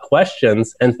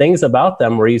questions and things about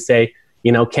them where you say,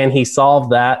 can he solve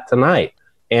that tonight?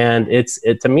 And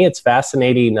to me, it's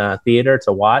fascinating theater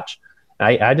to watch.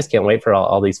 I just can't wait for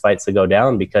all these fights to go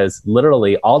down because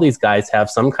literally all these guys have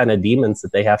some kind of demons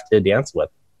that they have to dance with.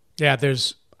 Yeah,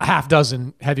 there's a half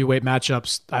dozen heavyweight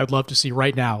matchups I would love to see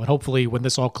right now. And hopefully when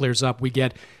this all clears up, we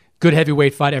get good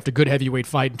heavyweight fight after good heavyweight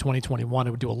fight in 2021.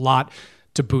 It would do a lot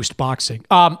to boost boxing.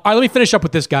 All right, let me finish up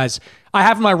with this, guys. I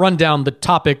have in my rundown the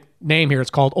topic name here.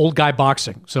 It's called Old Guy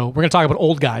Boxing. So we're going to talk about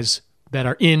old guys that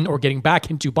are in or getting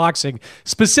back into boxing,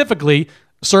 specifically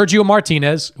Sergio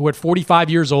Martinez, who at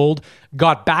 45 years old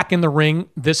got back in the ring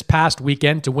this past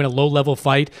weekend to win a low-level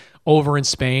fight over in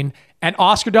Spain, and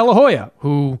Oscar De La Hoya,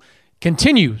 who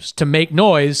continues to make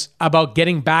noise about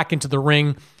getting back into the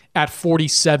ring at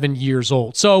 47 years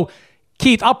old. So,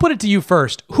 Keith, I'll put it to you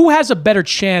first. Who has a better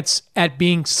chance at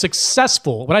being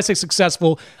successful? When I say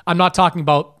successful, I'm not talking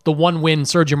about the one win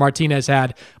Sergio Martinez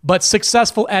had, but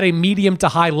successful at a medium to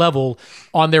high level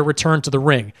on their return to the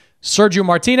ring. Sergio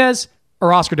Martinez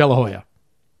or Oscar De La Hoya?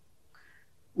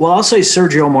 Well, I'll say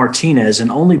Sergio Martinez, and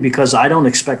only because I don't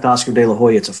expect Oscar De La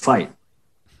Hoya to fight.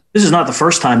 This is not the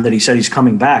first time that he said he's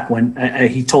coming back. When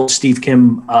he told Steve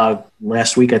Kim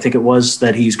last week, I think it was,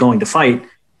 that he's going to fight.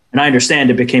 And I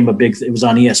understand it became it was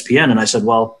on ESPN. And I said,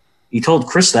 well, he told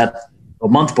Chris that a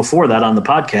month before that on the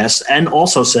podcast, and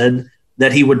also said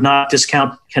that he would not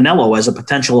discount Canelo as a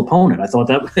potential opponent. I thought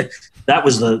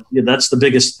that's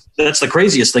the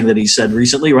craziest thing that he said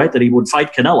recently, right? That he would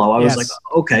fight Canelo. I was like,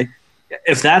 okay,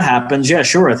 if that happens, yeah,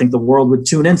 sure. I think the world would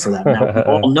tune in for that. Now we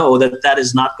all know that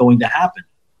is not going to happen.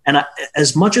 And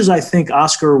as much as I think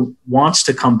Oscar wants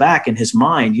to come back in his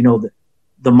mind,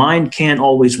 the mind can't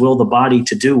always will the body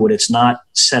to do what it's not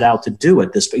set out to do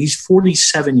at this. But he's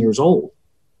 47 years old.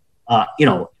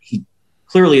 He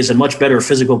clearly is in much better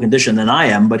physical condition than I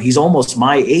am, but he's almost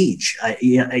my age.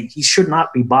 He should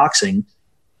not be boxing,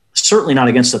 certainly not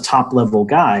against a top-level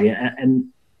guy. And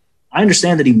I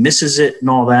understand that he misses it and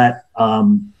all that,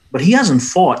 but he hasn't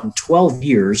fought in 12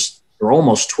 years, or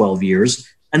almost 12 years.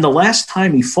 And the last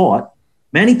time he fought,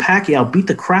 Manny Pacquiao beat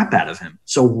the crap out of him.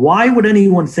 So why would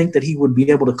anyone think that he would be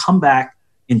able to come back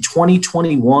in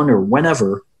 2021 or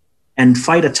whenever and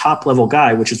fight a top-level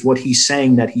guy, which is what he's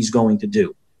saying that he's going to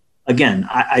do? Again,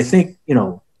 I think,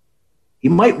 he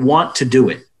might want to do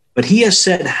it, but he has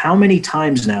said how many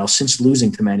times now since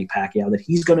losing to Manny Pacquiao that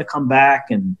he's going to come back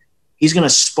and he's going to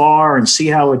spar and see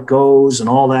how it goes and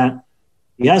all that.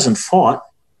 He hasn't fought.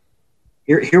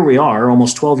 Here we are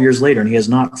almost 12 years later, and he has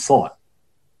not fought.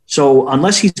 So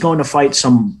unless he's going to fight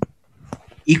some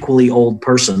equally old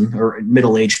person or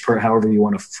middle-aged, however you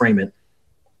want to frame it,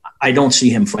 I don't see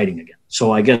him fighting again.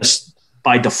 So I guess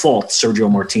by default, Sergio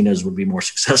Martinez would be more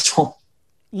successful.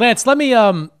 Lance, let me,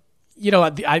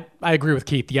 I agree with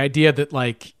Keith. The idea that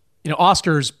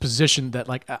Oscar's position that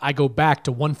I go back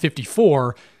to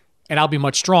 154 and I'll be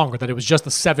much stronger, that it was just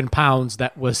the 7 pounds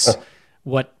that was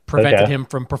what prevented him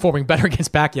from performing better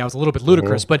against Pacquiao was a little bit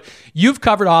ludicrous. But you've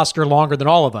covered Oscar longer than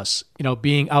all of us,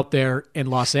 being out there in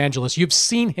Los Angeles. You've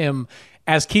seen him,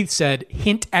 as Keith said,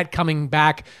 hint at coming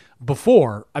back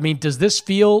before. I mean, does this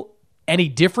feel any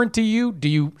different to you? Do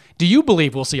you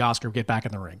believe we'll see Oscar get back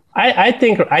in the ring? I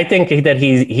think that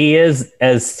he is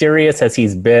as serious as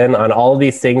he's been on all of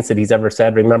these things that he's ever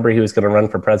said. Remember, he was going to run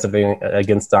for president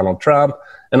against Donald Trump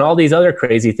and all these other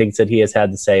crazy things that he has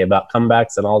had to say about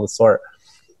comebacks and all the sort.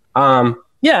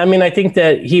 I think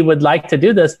that he would like to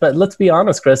do this, but let's be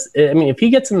honest, Chris. I mean, if he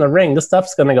gets in the ring, this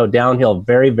stuff's going to go downhill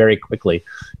very, very quickly.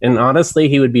 And honestly,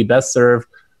 he would be best served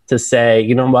to say,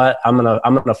 you know what, I'm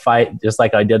gonna fight just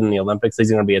like I did in the Olympics.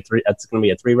 It's gonna be a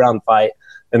 3-round fight,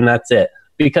 and that's it.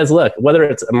 Because look, whether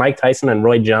it's Mike Tyson and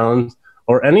Roy Jones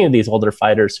or any of these older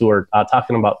fighters who are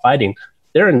talking about fighting,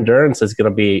 their endurance is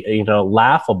gonna be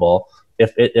laughable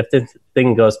if the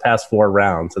thing goes past 4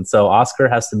 rounds. And so Oscar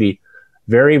has to be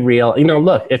very real.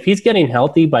 Look, if he's getting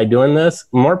healthy by doing this,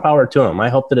 more power to him. I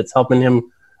hope that it's helping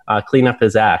him clean up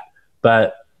his act.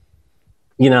 But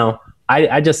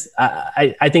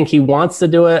I think he wants to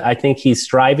do it. I think he's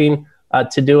striving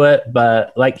to do it.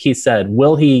 But like he said,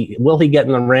 will he get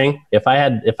in the ring? If I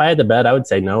had to bet, I would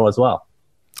say no as well.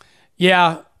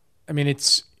 Yeah, I mean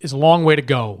it's a long way to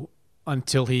go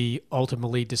until he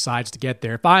ultimately decides to get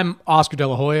there. If I'm Oscar De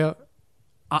La Hoya,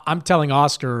 I'm telling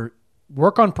Oscar,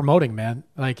 work on promoting, man.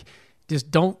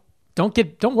 Just don't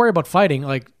worry about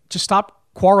fighting. Just stop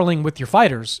quarreling with your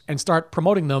fighters and start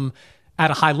promoting them at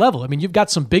a high level. I mean, you've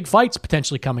got some big fights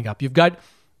potentially coming up. You've got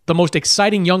the most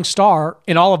exciting young star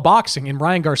in all of boxing in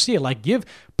Ryan Garcia.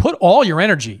 Put all your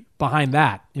energy behind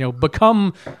that.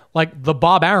 Become like the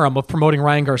Bob Arum of promoting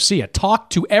Ryan Garcia.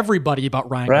 Talk to everybody about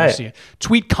Ryan Garcia.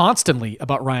 Tweet constantly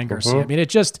about Ryan Garcia. I mean,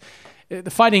 the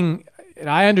fighting,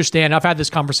 I understand, I've had this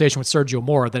conversation with Sergio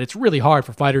Mora, that it's really hard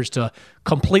for fighters to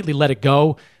completely let it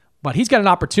go, but he's got an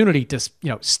opportunity to,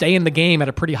 stay in the game at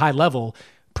a pretty high level,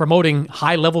 promoting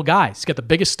high-level guys. He's got the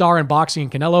biggest star in boxing in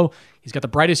Canelo. He's got the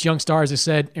brightest young star, as I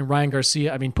said, in Ryan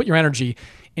Garcia. I mean, put your energy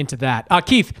into that.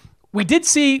 Keith, we did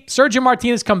see Sergio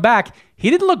Martinez come back. He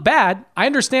didn't look bad. I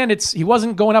understand he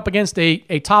wasn't going up against a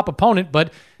top opponent,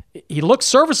 but he looked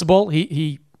serviceable.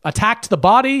 He attacked the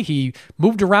body. He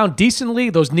moved around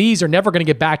decently. Those knees are never going to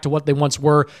get back to what they once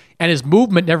were, and his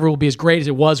movement never will be as great as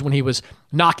it was when he was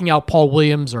knocking out Paul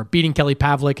Williams or beating Kelly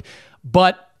Pavlik.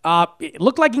 But it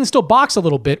looked like he can still box a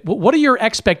little bit. What are your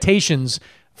expectations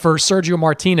for Sergio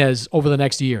Martinez over the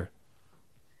next year?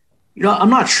 I'm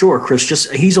not sure, Chris.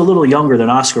 Just he's a little younger than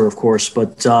Oscar, of course,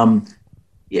 but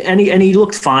and he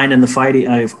looked fine in the fight.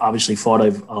 I've obviously fought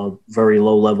a very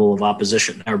low level of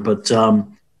opposition there, but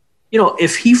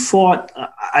if he fought,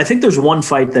 I think there's one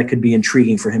fight that could be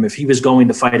intriguing for him if he was going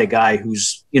to fight a guy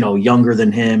who's younger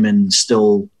than him and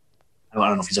still. I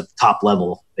don't know if he's at the top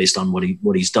level based on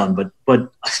what he's done,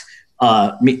 but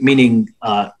meaning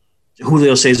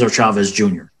Julio Cesar Chavez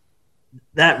Jr.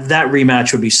 That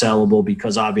rematch would be sellable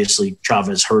because obviously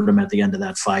Chavez hurt him at the end of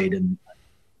that fight, and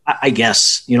I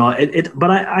guess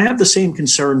But I have the same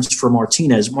concerns for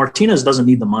Martinez. Martinez doesn't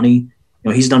need the money.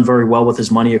 He's done very well with his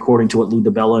money, according to what Lou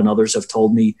DiBella and others have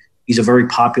told me. He's a very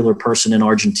popular person in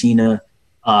Argentina.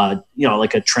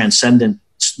 Like a transcendent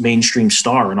mainstream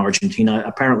star in Argentina.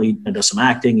 Apparently he does some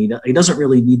acting. He doesn't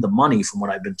really need the money from what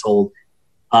I've been told.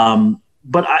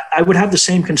 But I would have the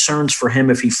same concerns for him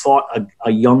if he fought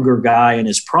a younger guy in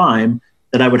his prime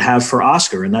that I would have for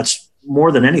Oscar. And that's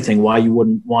more than anything why you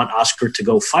wouldn't want Oscar to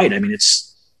go fight. I mean,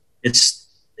 it's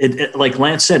like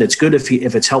Lance said, it's good if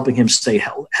it's helping him stay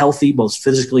healthy, both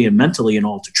physically and mentally and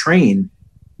all to train.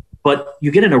 But you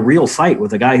get in a real fight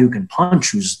with a guy who can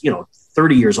punch, who's,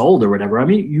 30 years old or whatever. I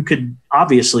mean, you could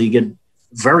obviously get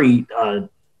very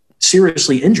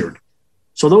seriously injured.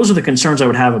 So those are the concerns I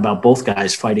would have about both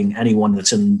guys fighting anyone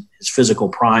that's in his physical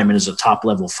prime and is a top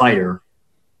level fighter.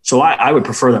 So I would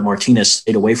prefer that Martinez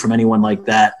stayed away from anyone like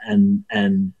that and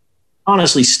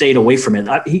honestly stayed away from it.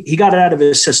 He got it out of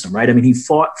his system, right? I mean, he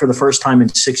fought for the first time in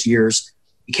 6 years.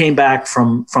 He came back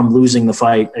from losing the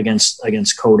fight against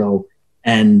Cotto,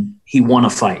 and he won a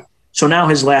fight. So now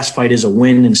his last fight is a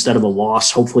win instead of a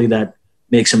loss. Hopefully that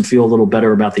makes him feel a little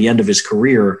better about the end of his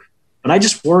career. But I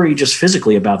just worry just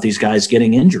physically about these guys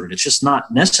getting injured. It's just not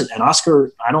necessary. And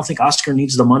Oscar, I don't think Oscar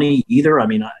needs the money either. I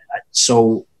mean,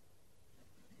 so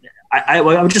I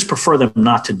would just prefer them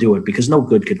not to do it because no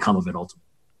good could come of it ultimately.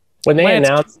 When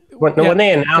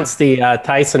they announced the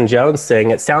Tyson Jones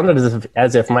thing, it sounded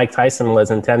as if Mike Tyson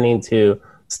was intending to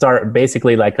start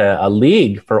basically like a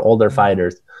league for older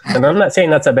fighters. And I'm not saying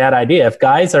that's a bad idea. If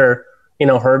guys are,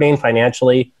 hurting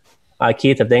financially,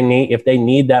 Keith, if they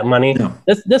need that money,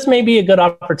 this may be a good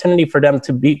opportunity for them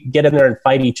to get in there and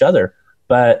fight each other.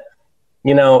 But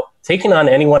taking on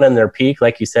anyone in their peak,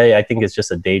 like you say, I think is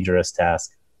just a dangerous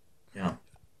task. Yeah,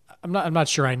 I'm not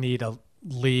sure I need a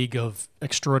league of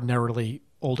extraordinarily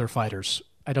older fighters.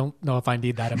 I don't know if I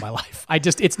need that in my life.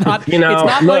 It's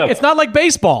not like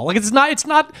baseball. Like it's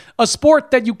not a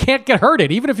sport that you can't get hurt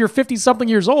in. Even if you're 50 something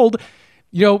years old,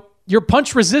 your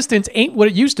punch resistance ain't what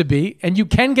it used to be, and you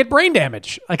can get brain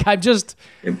damage. Like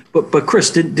But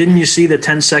Chris, didn't you see the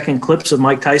 10-second clips of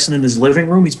Mike Tyson in his living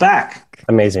room? He's back.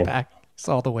 Amazing. It's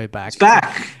all the way back. He's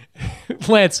back.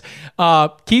 Lance,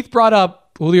 Keith brought up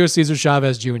Julio Cesar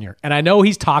Chavez Jr., and I know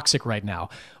he's toxic right now,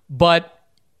 but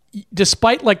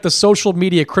despite like the social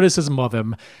media criticism of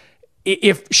him,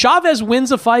 if Chavez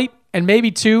wins a fight and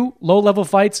maybe 2 low-level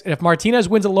fights, and if Martinez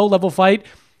wins a low-level fight,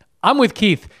 I'm with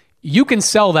Keith. You can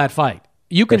sell that fight.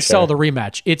 You can sell the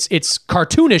rematch. It's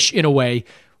cartoonish in a way,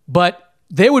 but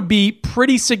there would be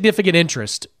pretty significant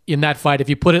interest in that fight if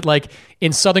you put it like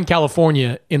in Southern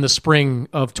California in the spring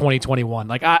of 2021.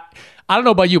 Like I don't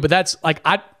know about you, but that's like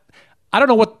I don't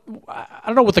know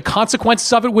what the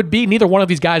consequences of it would be. Neither one of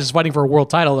these guys is fighting for a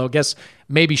world title, though I guess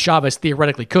maybe Chavez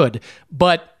theoretically could.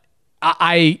 But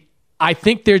I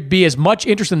think there'd be as much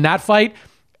interest in that fight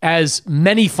as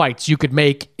many fights you could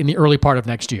make in the early part of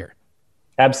next year.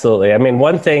 Absolutely.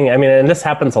 One thing, and this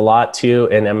happens a lot too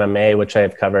in MMA, which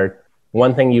I've covered.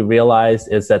 One thing you realize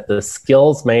is that the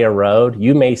skills may erode.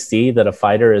 You may see that a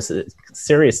fighter is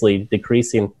seriously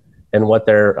decreasing in what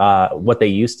they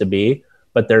used to be,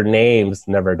 but their names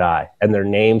never die, and their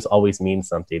names always mean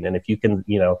something. And if you can,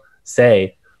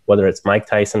 say whether it's Mike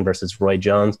Tyson versus Roy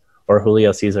Jones or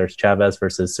Julio Cesar Chavez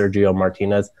versus Sergio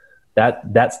Martinez,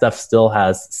 that stuff still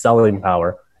has selling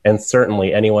power, and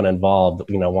certainly anyone involved,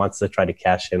 wants to try to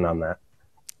cash in on that.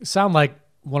 You sound like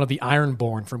one of the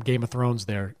Ironborn from Game of Thrones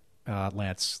there,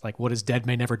 Lance. Like, what is dead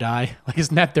may never die. Like,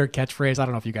 isn't that their catchphrase? I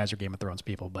don't know if you guys are Game of Thrones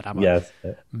people, but I'm a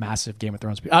massive Game of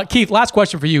Thrones people. Keith, last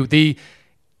question for you.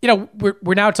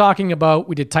 We're now talking about,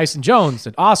 we did Tyson Jones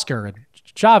and Oscar and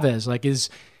Chavez. Like, is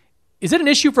it an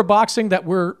issue for boxing that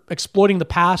we're exploiting the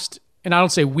past? And I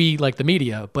don't say we like the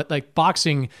media, but like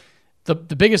boxing, the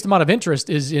biggest amount of interest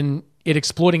is in it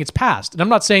exploiting its past. And I'm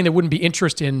not saying there wouldn't be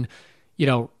interest in,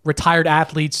 retired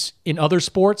athletes in other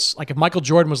sports. Like if Michael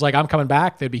Jordan was like, I'm coming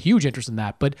back, there'd be huge interest in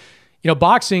that. But,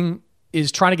 boxing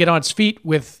is trying to get on its feet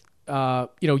with,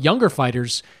 younger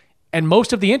fighters. And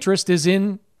most of the interest is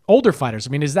in older fighters.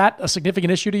 Is that a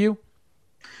significant issue to you?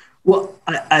 Well,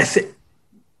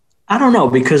 I don't know,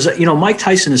 because, Mike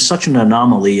Tyson is such an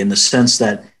anomaly in the sense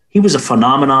that he was a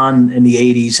phenomenon in the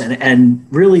 80s, and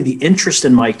really the interest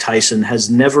in Mike Tyson has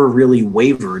never really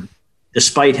wavered,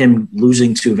 despite him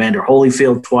losing to Evander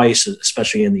Holyfield twice,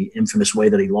 especially in the infamous way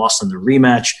that he lost in the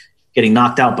rematch, getting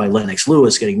knocked out by Lennox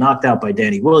Lewis, getting knocked out by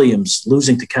Danny Williams,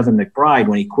 losing to Kevin McBride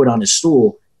when he quit on his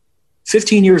stool.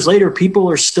 15 years later, people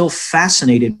are still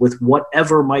fascinated with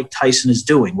whatever Mike Tyson is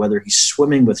doing, whether he's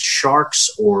swimming with sharks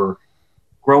or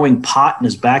growing pot in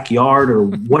his backyard or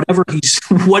whatever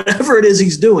it is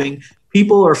he's doing.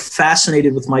 People are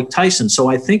fascinated with Mike Tyson. So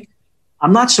I think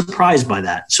I'm not surprised by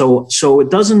that. So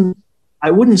I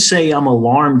wouldn't say I'm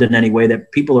alarmed in any way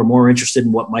that people are more interested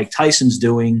in what Mike Tyson's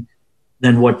doing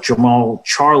than what Jamal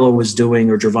Charlo was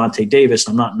doing or Gervonta Davis.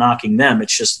 I'm not knocking them.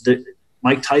 It's just that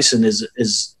Mike Tyson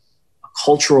is a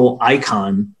cultural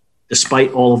icon,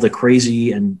 despite all of the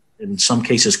crazy and in some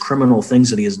cases criminal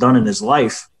things that he has done in his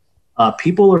life.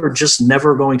 People are just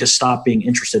never going to stop being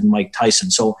interested in Mike Tyson.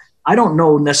 So I don't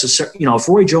know necessarily, if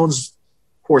Roy Jones,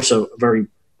 of course, a very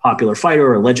popular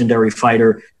fighter, a legendary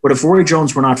fighter, but if Roy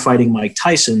Jones were not fighting Mike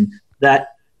Tyson, that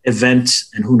event,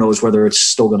 and who knows whether it's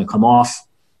still going to come off.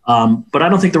 But I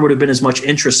don't think there would have been as much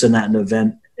interest in that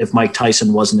event if Mike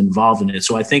Tyson wasn't involved in it.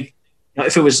 So I think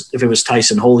if it was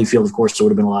Tyson Holyfield, of course, there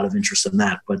would have been a lot of interest in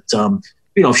that. But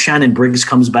if Shannon Briggs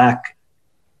comes back,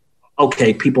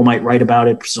 okay, people might write about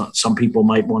it. Some people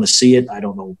might want to see it. I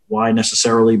don't know why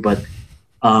necessarily, but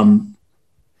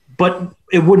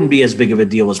it wouldn't be as big of a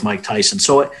deal as Mike Tyson.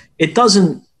 So it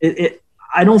doesn't.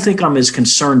 I don't think I'm as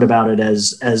concerned about it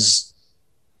as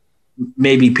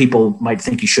maybe people might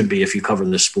think you should be if you cover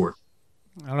this sport.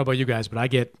 I don't know about you guys, but I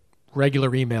get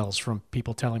regular emails from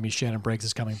people telling me Shannon Briggs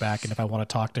is coming back, and if I want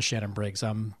to talk to Shannon Briggs,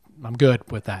 I'm I'm good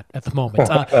with that at the moment.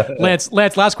 Lance,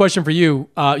 last question for you.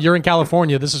 You're in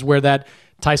California. This is where that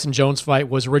Tyson Jones fight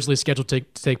was originally scheduled to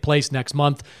take place next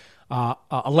month.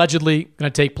 Allegedly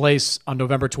going to take place on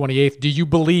November 28th. Do you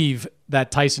believe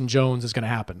that Tyson Jones is going to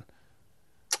happen?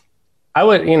 I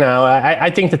would, I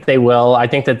think that they will. I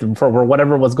think that for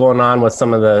whatever was going on with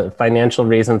some of the financial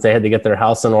reasons, they had to get their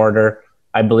house in order.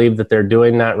 I believe that they're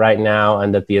doing that right now,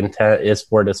 and that the intent is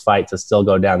for this fight to still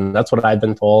go down. That's what I've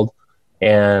been told.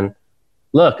 And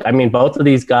look, I mean, both of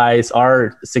these guys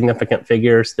are significant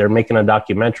figures. They're making a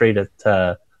documentary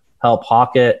to help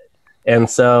hawk it. And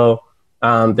so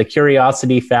the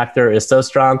curiosity factor is so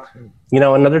strong.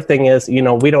 Another thing is,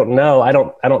 we don't know. I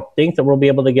don't think that we'll be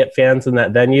able to get fans in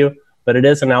that venue, but it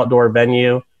is an outdoor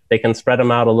venue. They can spread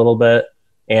them out a little bit.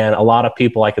 And a lot of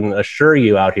people, I can assure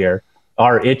you out here,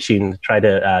 are itching to try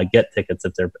to get tickets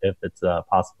if it's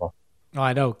possible. Oh,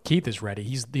 I know Keith is ready.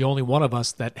 He's the only one of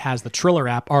us that has the Triller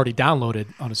app already downloaded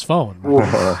on his phone.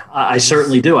 I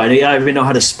certainly do. I even know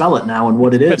how to spell it now and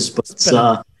what it is.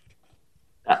 But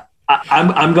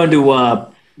I'm going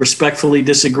to respectfully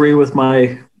disagree with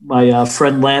my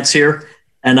friend Lance here,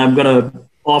 and I'm going to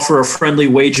offer a friendly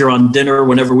wager on dinner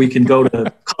whenever we can go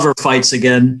to cover fights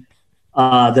again,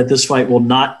 that this fight will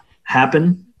not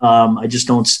happen. I just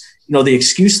don't. The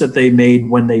excuse that they made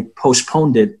when they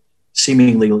postponed it,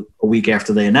 seemingly a week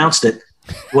after they announced it,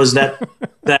 was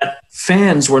that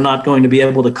fans were not going to be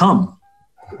able to come.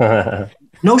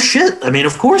 No shit. I mean,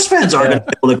 of course fans aren't going to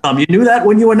be able to come. You knew that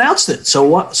when you announced it. So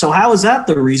what? So how is that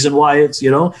the reason why it's,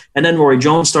 And then Roy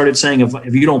Jones started saying,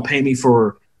 if you don't pay me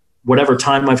for whatever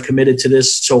time I've committed to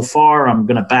this so far, I'm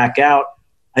going to back out.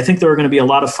 I think there are going to be a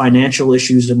lot of financial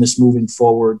issues in this moving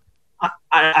forward.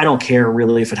 I don't care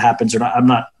really if it happens or not. I'm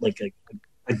not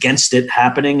against it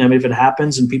happening. I mean, if it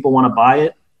happens and people want to buy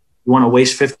it, you want to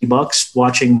waste $50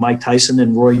 watching Mike Tyson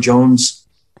and Roy Jones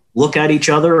look at each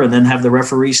other and then have the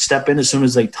referee step in as soon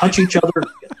as they touch each other.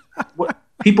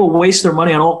 People waste their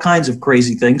money on all kinds of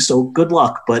crazy things. So good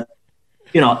luck. But,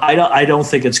 I don't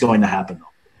think it's going to happen.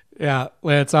 Yeah,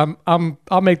 Lance,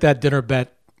 I'll make that dinner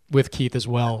bet with Keith as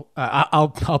well. I'll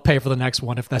pay for the next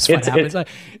one if that's what happens.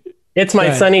 It's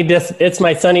my sunny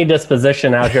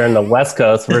disposition out here in the West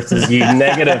Coast versus you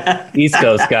negative East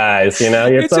Coast guys.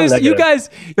 You're so negative. You guys.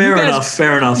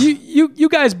 Fair enough. You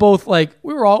guys both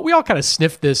we all kind of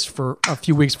sniffed this for a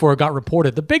few weeks before it got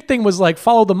reported. The big thing was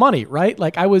follow the money, right?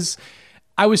 I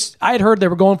had heard they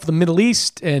were going for the Middle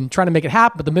East and trying to make it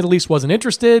happen, but the Middle East wasn't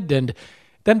interested. And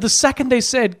then the second they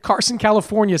said Carson,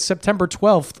 California, September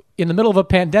 12th, in the middle of a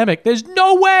pandemic, there's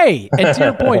no way. And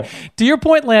to your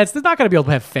point, Lance, they're not going to be able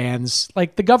to have fans.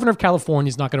 The governor of California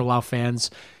is not going to allow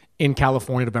fans in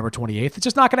California November 28th. It's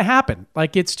just not going to happen.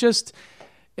 It's just,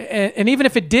 and even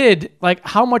if it did,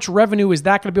 how much revenue is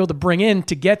that going to be able to bring in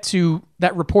to get to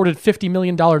that reported $50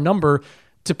 million number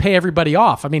to pay everybody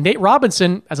off? I mean, Nate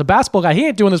Robinson, as a basketball guy, he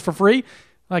ain't doing this for free.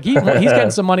 He's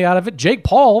getting some money out of it. Jake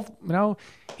Paul,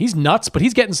 he's nuts, but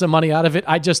he's getting some money out of it.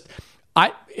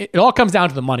 It all comes down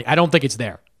to the money. I don't think it's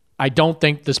there. I don't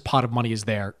think this pot of money is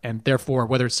there. And therefore,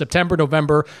 whether it's September,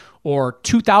 November, or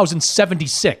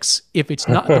 2076, if it's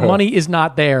not, the money is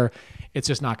not there, it's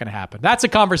just not going to happen. That's a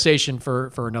conversation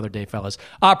for another day, fellas.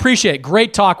 Appreciate it.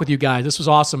 Great talk with you guys. This was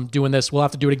awesome doing this. We'll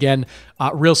have to do it again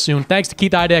real soon. Thanks to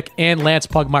Keith Idec and Lance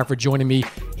Pugmire for joining me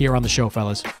here on the show,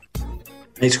 fellas.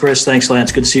 Thanks, Chris. Thanks,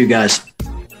 Lance. Good to see you guys.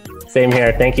 Same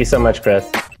here. Thank you so much,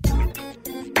 Chris.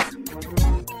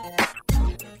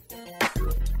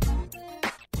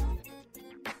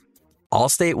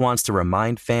 Allstate wants to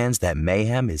remind fans that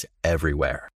mayhem is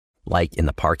everywhere. Like in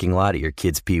the parking lot at your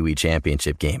kid's Pee Wee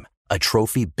Championship game. A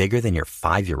trophy bigger than your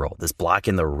 5-year-old is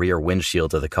blocking the rear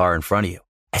windshield of the car in front of you.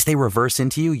 As they reverse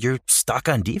into you, you're stuck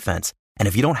on defense. And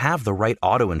if you don't have the right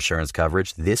auto insurance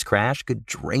coverage, this crash could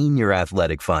drain your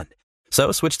athletic fund.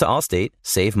 So switch to Allstate,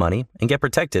 save money, and get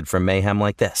protected from mayhem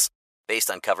like this.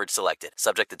 Based on coverage selected,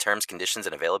 subject to terms, conditions,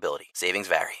 and availability. Savings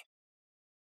vary.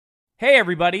 Hey,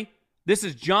 everybody. This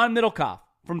is John Middlecoff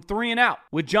from 3 and Out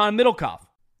with John Middlecoff.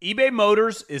 eBay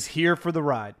Motors is here for the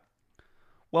ride.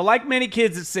 Well, like many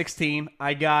kids at 16,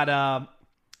 I got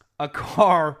a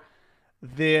car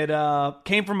that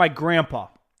came from my grandpa.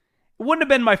 It wouldn't have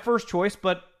been my first choice,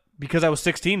 but because I was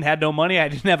 16 and had no money, I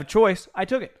didn't have a choice, I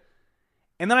took it.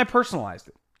 And then I personalized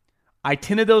it. I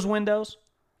tinted those windows.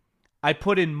 I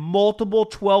put in multiple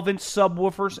 12-inch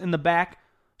subwoofers in the back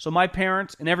so my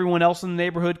parents and everyone else in the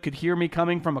neighborhood could hear me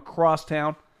coming from across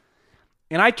town.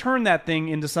 And I turned that thing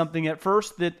into something at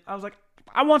first that I was like,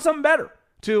 I want something better.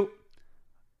 To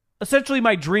essentially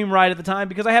my dream ride at the time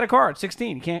because I had a car at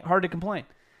 16. Hard to complain.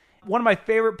 One of my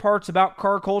favorite parts about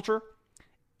car culture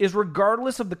is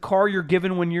regardless of the car you're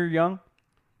given when you're young,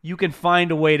 you can find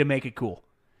a way to make it cool.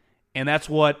 And that's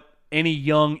what any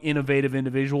young, innovative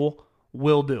individual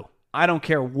will do. I don't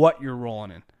care what you're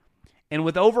rolling in. And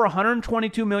with over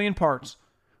 122 million parts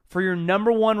for your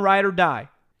number one ride or die,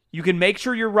 you can make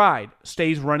sure your ride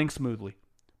stays running smoothly.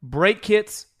 Brake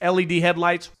kits, LED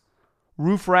headlights,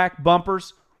 roof rack,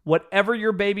 bumpers, whatever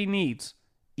your baby needs,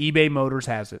 eBay Motors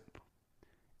has it.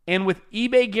 And with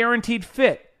eBay Guaranteed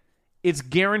Fit, it's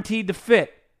guaranteed to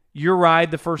fit your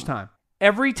ride the first time,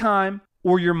 every time,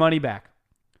 or your money back.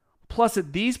 Plus,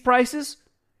 at these prices,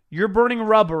 you're burning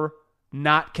rubber,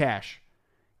 not cash.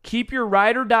 Keep your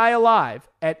ride or die alive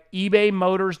at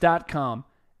ebaymotors.com.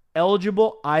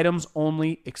 Eligible items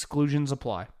only. Exclusions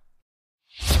apply.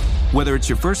 Whether it's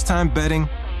your first time betting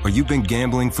or you've been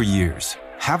gambling for years,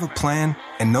 have a plan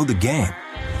and know the game.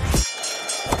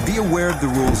 Be aware of the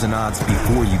rules and odds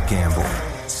before you gamble.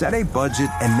 Set a budget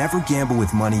and never gamble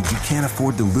with money you can't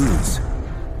afford to lose.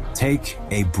 Take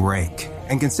a break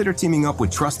and consider teaming up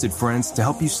with trusted friends to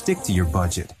help you stick to your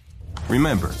budget.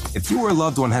 Remember, if you or a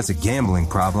loved one has a gambling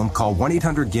problem, call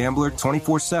 1-800-GAMBLER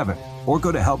 24/7 or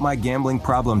go to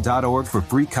helpmygamblingproblem.org for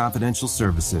free confidential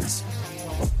services.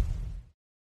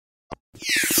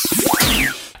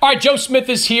 All right, Joe Smith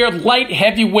is here, light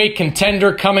heavyweight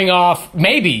contender coming off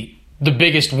maybe the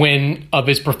biggest win of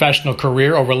his professional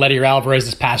career over Letty Alvarez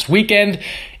this past weekend,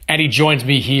 and he joins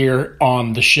me here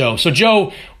on the show. So,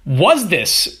 Joe, was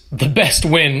this the best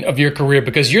win of your career?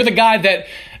 Because you're the guy that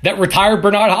retired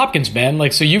Bernard Hopkins, man.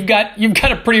 Like, so you've got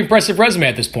a pretty impressive resume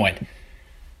at this point.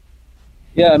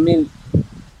 Yeah, I mean,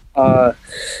 I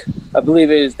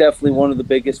believe it is definitely one of the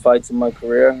biggest fights in my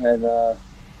career, and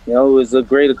it was a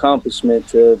great accomplishment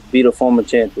to beat a former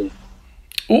champion.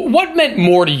 What meant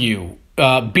more to you,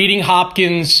 beating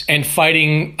Hopkins and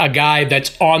fighting a guy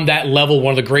that's on that level,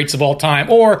 one of the greats of all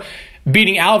time, or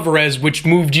beating Alvarez, which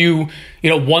moved you,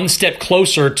 one step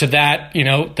closer to that,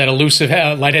 that elusive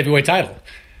light heavyweight title?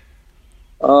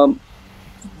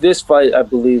 This fight, I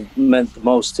believe, meant the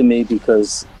most to me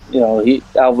because,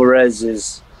 Alvarez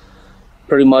is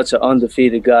pretty much an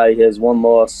undefeated guy. He has one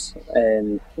loss,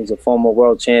 and he's a former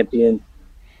world champion.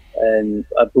 And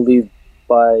I believe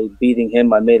by beating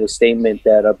him, I made a statement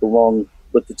that I belong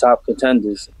with the top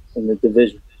contenders in the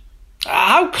division.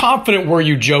 How confident were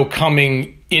you, Joe,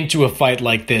 coming into a fight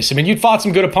like this? I mean, you'd fought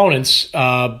some good opponents,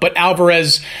 but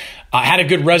Alvarez had a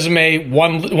good resume,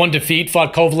 one defeat,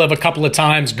 fought Kovalev a couple of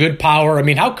times, good power. I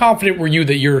mean, how confident were you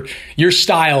that your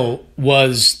style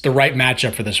was the right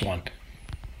matchup for this one?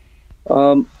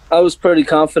 I was pretty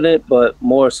confident, but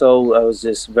more so I was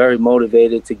just very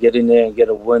motivated to get in there and get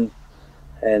a win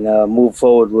and move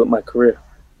forward with my career.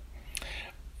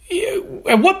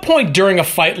 At what point during a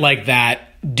fight like that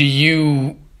do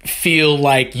you feel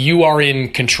like you are in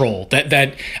control?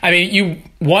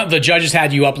 The judges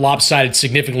had you up lopsided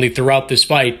significantly throughout this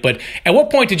fight, but at what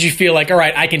point did you feel like, all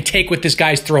right, I can take what this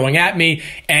guy's throwing at me,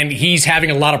 and he's having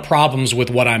a lot of problems with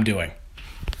what I'm doing?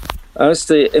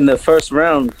 Honestly, in the first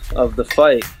round of the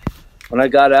fight, when I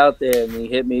got out there and he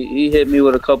hit me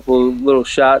with a couple little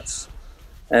shots,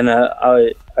 and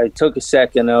I took a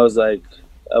second. I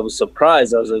was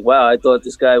surprised. I was like, wow, I thought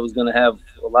this guy was going to have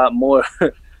a lot more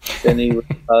than he was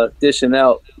dishing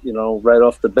out, right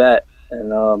off the bat.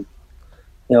 And,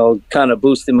 kind of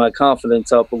boosted my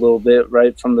confidence up a little bit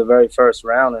right from the very first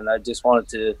round. And I just wanted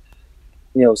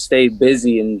to, stay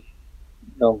busy and,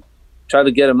 try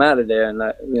to get him out of there. And,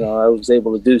 I was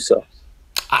able to do so.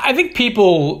 I think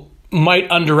people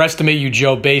might underestimate you,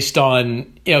 Joe, based on,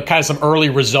 kind of some early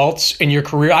results in your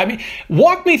career. I mean,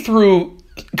 walk me through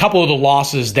a couple of the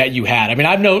losses that you had. I mean,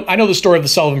 I know the story of the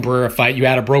Sullivan Barrera fight. You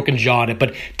had a broken jaw in it,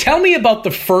 but tell me about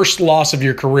the first loss of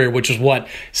your career, which was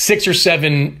 6 or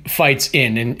 7 fights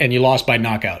in, and you lost by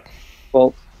knockout.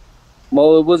 Well,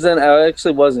 it wasn't. I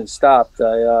actually wasn't stopped.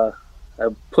 I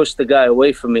pushed the guy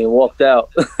away from me and walked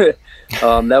out. That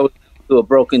was through a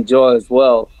broken jaw as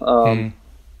well.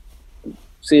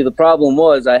 See, the problem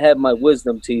was I had my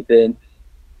wisdom teeth in,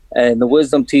 and the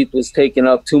wisdom teeth was taking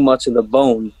up too much of the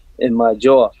bone in my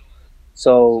jaw.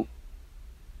 So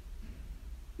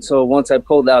once I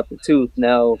pulled out the tooth,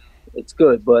 now it's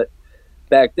good. But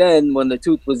back then, when the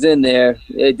tooth was in there,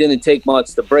 it didn't take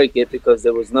much to break it because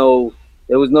there was no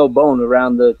bone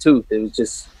around the tooth. It was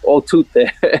just all tooth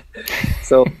there.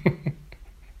 So,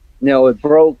 it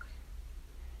broke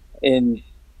in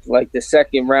like the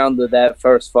second round of that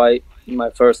first fight,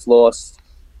 my first loss.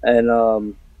 And,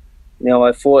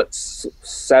 I fought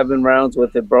 7 rounds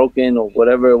with it broken or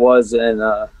whatever it was. And,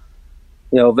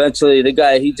 eventually the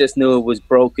guy, he just knew it was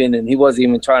broken and he wasn't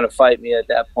even trying to fight me at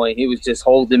that point. He was just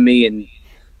holding me and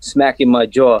smacking my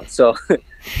jaw. So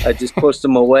I just pushed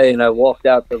him away and I walked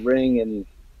out the ring. And,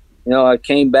 I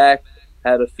came back,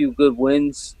 had a few good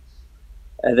wins.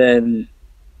 And then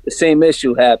the same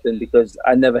issue happened because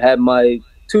I never had my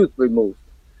tooth removed.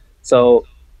 So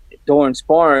during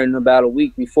sparring, about a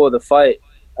week before the fight,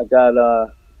 I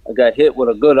got hit with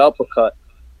a good uppercut,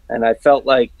 and I felt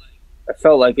like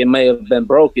it may have been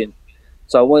broken.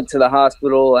 So I went to the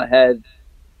hospital. I had,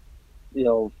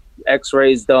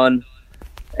 X-rays done,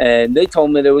 and they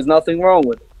told me there was nothing wrong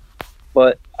with it.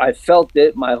 But I felt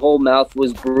it. My whole mouth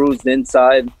was bruised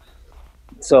inside.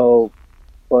 So,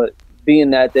 but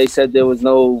being that they said there was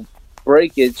no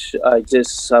breakage, I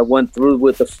went through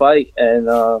with the fight, and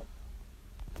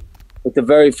with the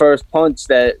very first punch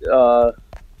that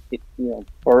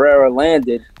Barrera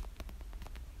landed,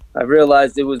 I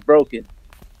realized it was broken.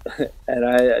 And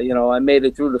I made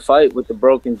it through the fight with the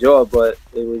broken jaw, but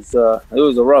it was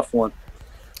a rough one.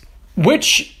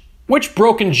 Which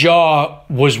broken jaw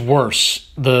was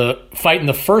worse, the fight in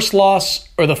the first loss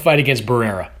or the fight against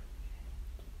Barrera?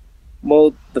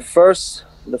 Well, the first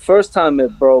time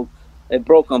it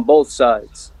broke on both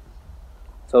sides.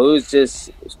 So it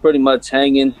was pretty much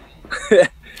hanging.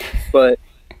 But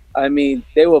I mean,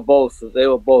 they were both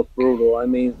brutal. I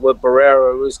mean, with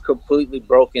Barrera, it was completely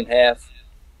broken half,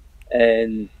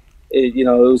 and it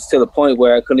was to the point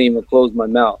where I couldn't even close my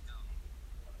mouth.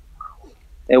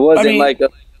 It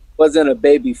wasn't a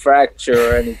baby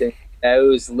fracture or anything. It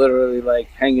was literally like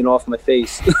hanging off my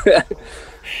face.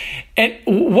 And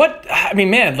what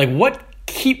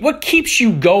keeps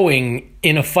you going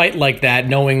in a fight like that,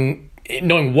 knowing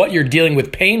what you're dealing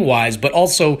with pain-wise, but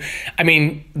also, I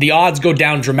mean, the odds go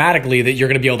down dramatically that you're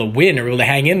going to be able to win or able to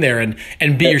hang in there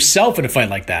and be yourself in a fight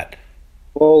like that?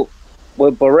 Well,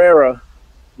 with Barrera,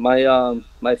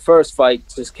 my first fight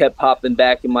just kept popping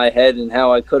back in my head and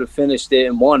how I could have finished it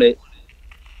and won it.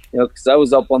 Because I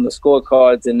was up on the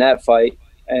scorecards in that fight,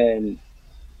 and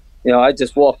I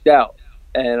just walked out.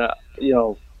 And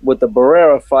with the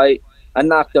Barrera fight, I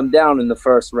knocked him down in the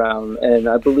first round, and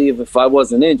I believe if I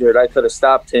wasn't injured, I could have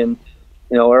stopped him,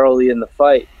 early in the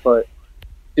fight. But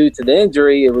due to the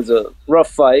injury, it was a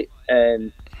rough fight,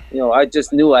 and I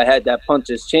just knew I had that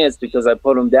puncher's chance because I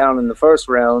put him down in the first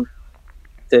round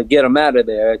to get him out of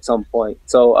there at some point.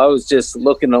 So I was just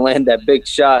looking to land that big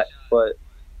shot, but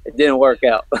it didn't work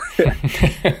out.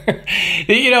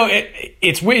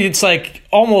 It's weird. It's like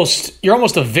you're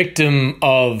almost a victim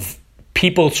of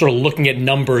people sort of looking at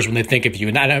numbers when they think of you.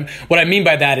 And what I mean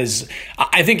by that is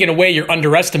I think in a way you're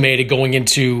underestimated going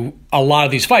into a lot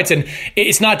of these fights. And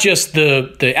it's not just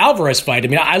the Alvarez fight. I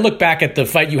mean, I look back at the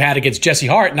fight you had against Jesse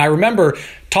Hart, and I remember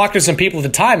talking to some people at the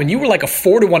time, and you were like a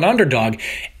 4-1 underdog.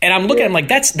 And I'm looking at him like,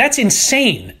 that's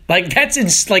insane. Like,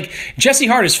 Jesse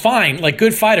Hart is fine, like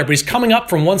good fighter, but he's coming up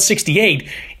from 168,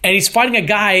 and he's fighting a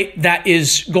guy that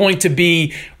is going to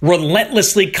be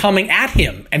relentlessly coming at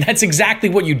him. And that's exactly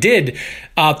what you did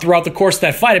throughout the course of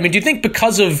that fight. I mean, do you think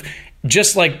because of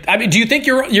just like, do you think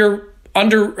you're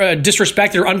under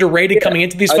disrespected or underrated coming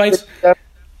into these fights?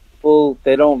 Well,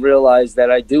 they don't realize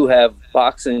that I do have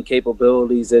boxing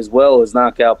capabilities as well as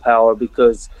knockout power,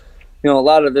 because a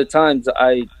lot of the times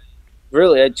I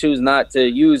choose not to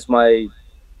use my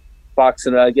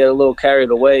boxing. I get a little carried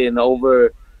away and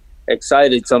over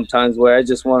excited sometimes, where I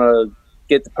just want to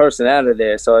get the person out of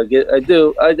there. So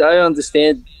I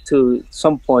understand to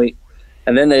some point,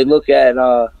 and then they look at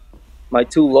my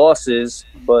 2 losses,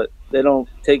 but they don't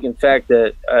take in fact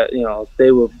that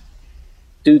they were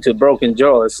due to broken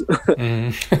jaws.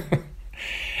 Do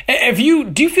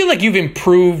you feel like you've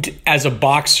improved as a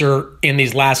boxer in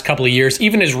these last couple of years,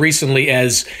 even as recently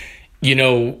as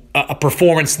a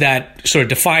performance that sort of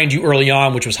defined you early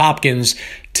on, which was Hopkins,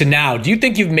 to now? Do you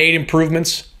think you've made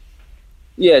improvements?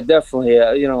 Yeah, definitely.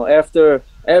 After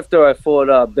I fought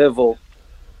Bivol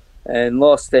and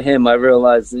lost to him, I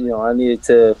realized I needed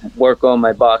to work on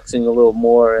my boxing a little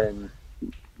more and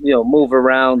move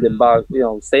around and box,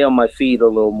 stay on my feet a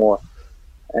little more.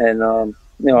 And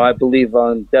I believe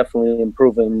I'm definitely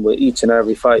improving with each and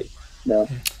every fight.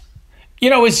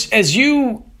 As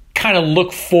you kind of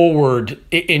look forward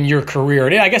in your career,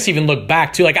 and I guess even look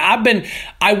back too, like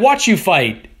I watch you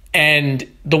fight, and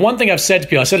the one thing I've said to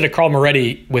people, I said it to Carl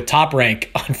Moretti with Top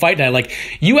Rank on Fight Night, like,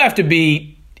 you have to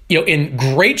be in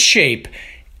great shape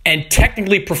and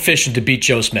technically proficient to beat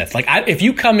Joe Smith. Like, if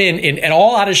you come in at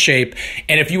all out of shape,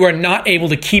 and if you are not able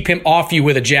to keep him off you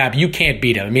with a jab, you can't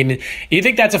beat him. I mean, do you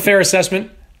think that's a fair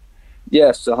assessment?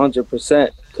 Yes, 100%.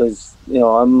 Because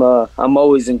I'm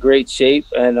always in great shape,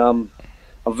 and I'm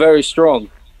very strong.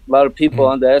 A lot of people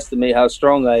underestimate how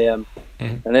strong I am,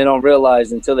 and they don't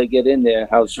realize until they get in there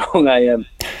how strong I am.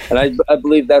 And I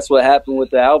believe that's what happened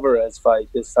with the Alvarez fight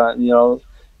this time. You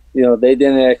know, they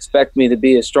didn't expect me to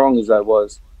be as strong as I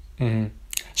was. Mm-hmm.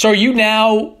 So are you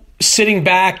now sitting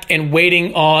back and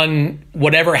waiting on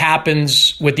whatever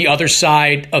happens with the other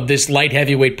side of this light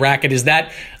heavyweight bracket? Is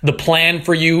that the plan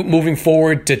for you moving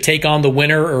forward, to take on the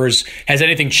winner, or has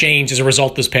anything changed as a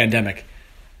result of this pandemic?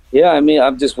 Yeah, I mean,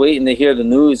 I'm just waiting to hear the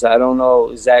news. I don't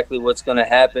know exactly what's going to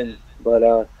happen,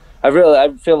 but I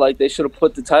feel like they should have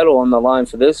put the title on the line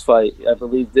for this fight. I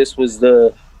believe this was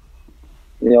I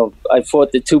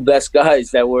fought the two best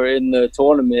guys that were in the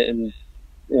tournament and,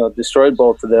 destroyed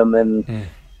both of them. And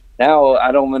now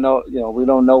I don't even know, we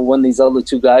don't know when these other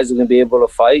two guys are going to be able to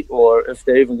fight or if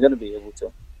they're even going to be able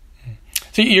to.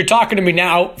 So you're talking to me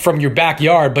now from your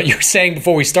backyard, but you're saying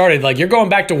before we started, like, you're going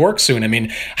back to work soon. I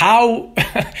mean, how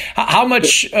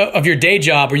much of your day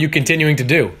job are you continuing to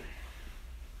do?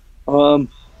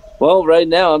 Well, right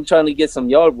now I'm trying to get some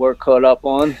yard work caught up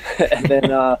on, and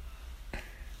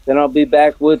then I'll be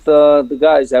back with the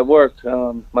guys at work.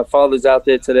 My father's out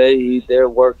there today; they're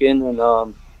working, and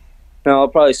I'll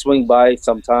probably swing by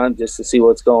sometime just to see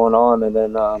what's going on, and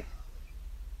then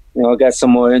I got some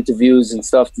more interviews and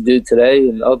stuff to do today.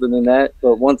 And other than that,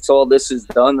 but once all this is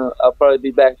done, I'll probably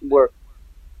be back to work.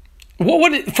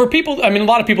 For people, I mean, a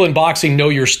lot of people in boxing know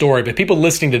your story, but people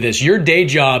listening to this, your day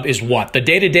job is what? The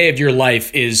day-to-day of your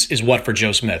life is what for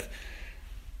Joe Smith?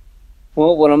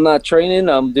 Well, when I'm not training,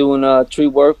 I'm doing tree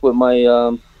work with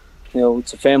my,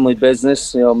 it's a family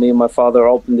business. Me and my father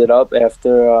opened it up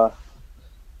after,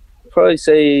 probably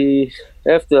say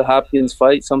after Hopkins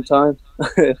fight sometime.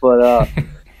 But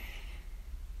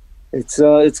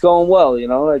it's going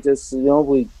well, I just,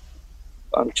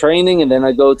 I'm training, and then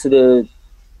I go to the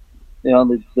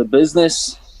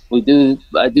business.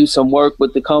 I do some work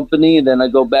with the company, and then I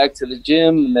go back to the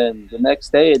gym, and then the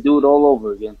next day I do it all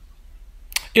over again.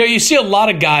 You see a lot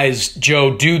of guys,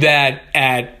 Joe, do that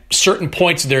at certain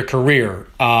points of their career.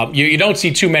 You don't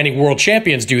see too many world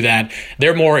champions do that.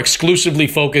 They're more exclusively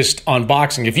focused on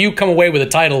boxing. If you come away with a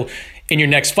title in your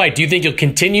next fight, do you think you'll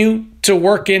continue to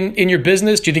work in your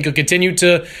business? Do you think you'll continue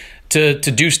to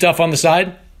do stuff on the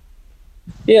side?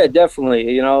 Yeah,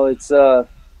 definitely. It's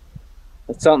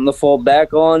something to fall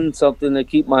back on, something to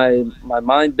keep my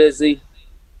mind busy.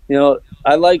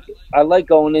 I like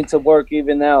going into work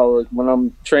even now. Like when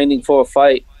I'm training for a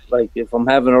fight, like if I'm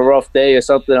having a rough day or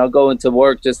something, I'll go into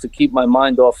work just to keep my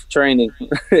mind off training.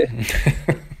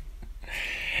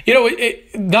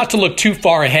 Not to look too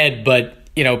far ahead, but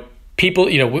people,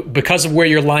 because of where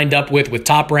you're lined up with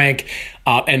Top Rank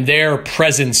and their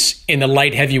presence in the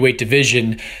light heavyweight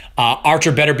division,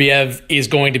 Artur Beterbiev is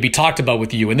going to be talked about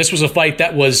with you. And this was a fight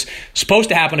that was supposed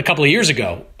to happen a couple of years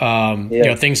ago.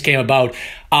 Things came about.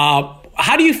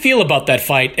 How do you feel about that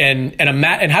fight, and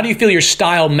how do you feel your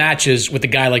style matches with a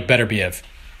guy like Beterbiev?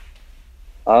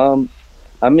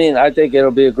 I mean, I think it'll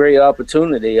be a great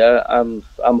opportunity. I'm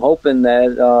hoping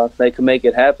that they can make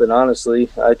it happen. Honestly,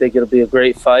 I think it'll be a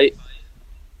great fight.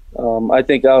 I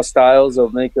think our styles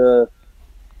will make a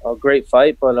great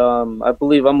fight, but I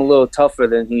believe I'm a little tougher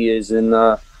than he is, and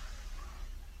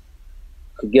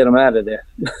could get him out of there.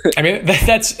 I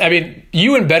mean,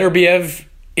 you and Beterbiev,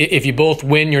 if you both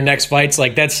win your next fights,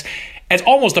 like that's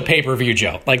almost a pay-per-view,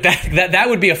 Joe. Like that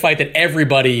would be a fight that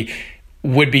everybody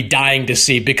would be dying to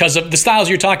see because of the styles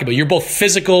you're talking about. You're both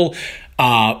physical,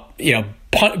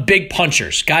 big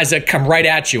punchers, guys that come right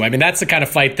at you. I mean, that's the kind of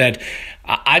fight that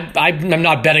I'm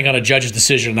not betting on a judge's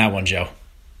decision on that one, Joe.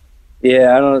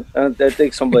 Yeah, I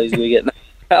think somebody's going to get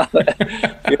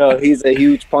knocked out. He's a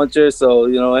huge puncher, so,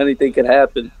 anything could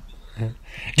happen.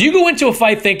 Do you go into a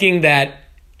fight thinking that,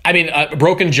 a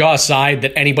broken jaw aside,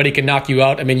 that anybody can knock you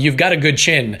out? I mean, you've got a good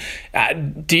chin.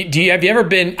 Have you ever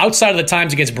been, outside of the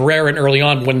times against Barrera and early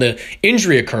on when the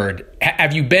injury occurred,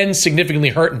 have you been significantly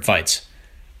hurt in fights?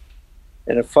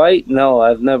 In a fight? No,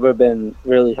 I've never been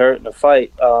really hurt in a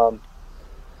fight.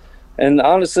 And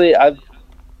honestly, I've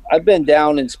been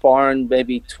down in sparring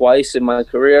maybe twice in my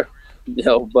career,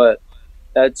 but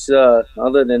that's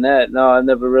other than that, no, I've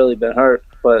never really been hurt.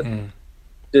 But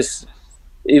just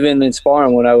even in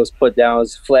sparring, when I was put down, it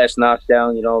was a flash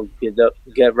knockdown.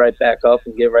 Get right back up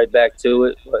and get right back to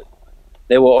it. But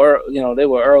they were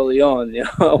early on.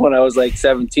 When I was like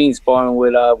 17, sparring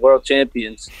with world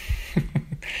champions.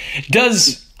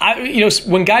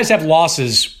 When guys have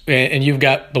losses, and you've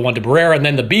got the one to Barrera and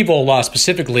then the Bivol loss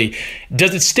specifically,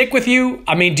 does it stick with you?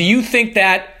 I mean, do you think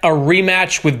that a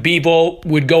rematch with Bivol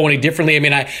would go any differently? I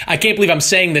mean, I can't believe I'm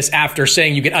saying this after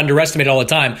saying you get underestimated all the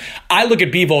time. I look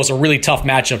at Bivol as a really tough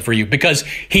matchup for you because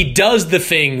he does the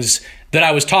things that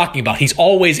I was talking about. He's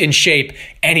always in shape,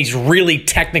 and he's really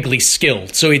technically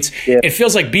skilled. So it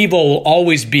feels like Bivol will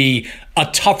always be a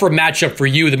tougher matchup for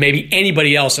you than maybe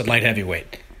anybody else at light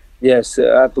heavyweight. Yes,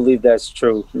 I believe that's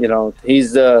true. You know,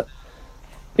 he's the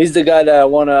guy that I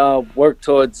want to work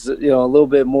towards, you know, a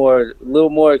little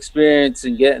more experience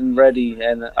and getting ready.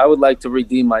 And I would like to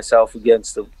redeem myself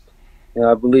against him. You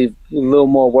know, I believe a little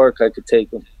more work I could take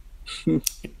him.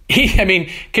 I mean,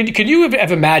 could you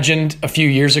have imagined a few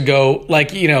years ago,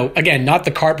 like, you know, again, not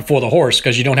the cart before the horse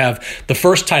because you don't have the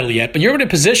first title yet, but you're in a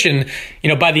position, you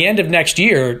know, by the end of next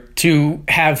year to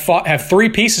have 3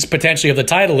 pieces potentially of the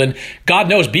title. And God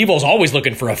knows Bivol's always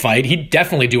looking for a fight. He'd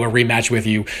definitely do a rematch with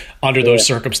you under those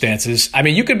circumstances. I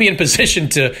mean, you could be in position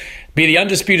to be the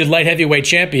undisputed light heavyweight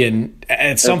champion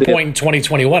at some point in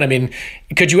 2021. I mean,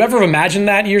 could you ever have imagined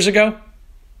that years ago?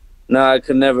 No, I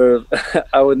could never.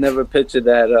 I would never picture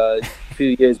that a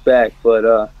few years back.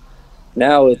 But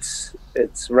now it's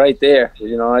right there.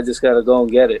 You know, I just got to go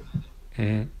and get it.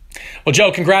 Mm-hmm. Well,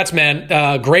 Joe, congrats,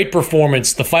 man. Great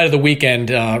performance. The fight of the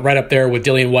weekend, right up there with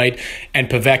Dillian Whyte and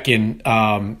Povetkin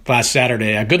last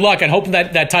Saturday. Good luck, and hoping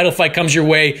that title fight comes your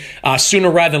way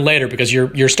sooner rather than later, because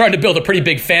you're starting to build a pretty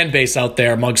big fan base out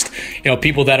there amongst, you know,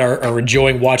 people that are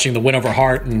enjoying watching the win over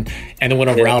Hart and the win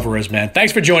over Alvarez, man.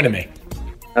 Thanks for joining me.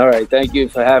 All right. Thank you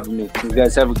for having me. You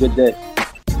guys have a good day.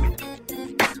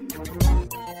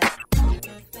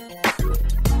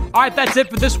 All right, that's it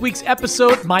for this week's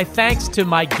episode. My thanks to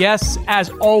my guests. As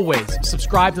always,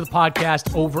 subscribe to the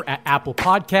podcast over at Apple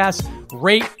Podcasts.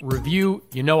 Rate, review.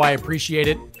 You know I appreciate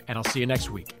it. And I'll see you next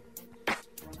week.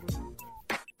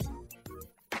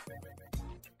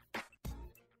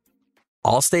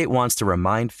 Allstate wants to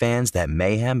remind fans that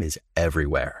mayhem is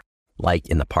everywhere. Like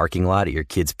in the parking lot at your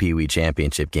kid's Pee Wee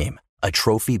Championship game. A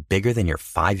trophy bigger than your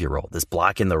 5-year-old is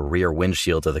blocking the rear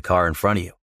windshield of the car in front of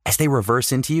you. As they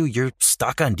reverse into you, you're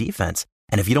stuck on defense.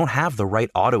 And if you don't have the right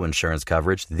auto insurance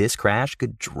coverage, this crash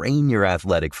could drain your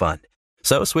athletic fund.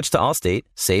 So switch to Allstate,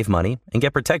 save money, and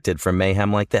get protected from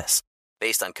mayhem like this.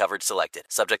 Based on coverage selected,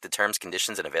 subject to terms,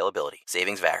 conditions, and availability.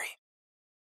 Savings vary.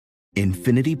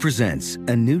 Infiniti presents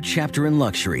a new chapter in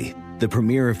luxury. The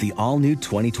premiere of the all-new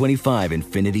 2025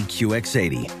 Infiniti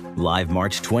QX80. Live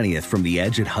March 20th from the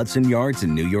Edge at Hudson Yards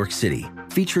in New York City.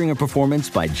 Featuring a performance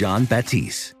by John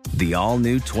Batiste. The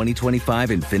all-new 2025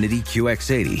 Infiniti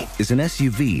QX80 is an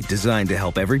SUV designed to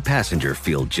help every passenger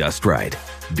feel just right.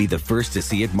 Be the first to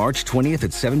see it March 20th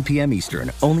at 7 p.m.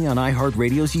 Eastern, only on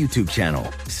iHeartRadio's YouTube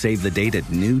channel. Save the date at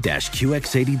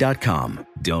new-QX80.com.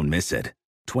 Don't miss it.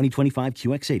 2025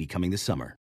 QX80 coming this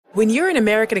summer. When you're an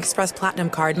American Express Platinum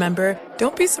Card member,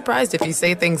 don't be surprised if you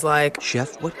say things like,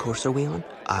 Chef, what course are we on?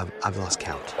 I've lost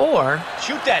count. Or,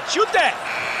 Shoot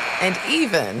that! And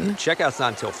even, Checkout's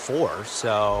not until 4,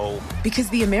 so... Because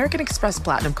the American Express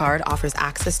Platinum Card offers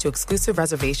access to exclusive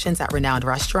reservations at renowned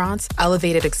restaurants,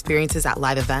 elevated experiences at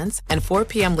live events, and 4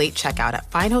 p.m. late checkout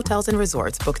at fine hotels and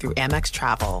resorts booked through Amex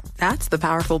Travel. That's the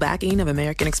powerful backing of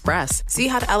American Express. See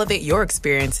how to elevate your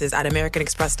experiences at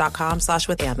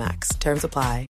americanexpress.com/withAmex. Terms apply.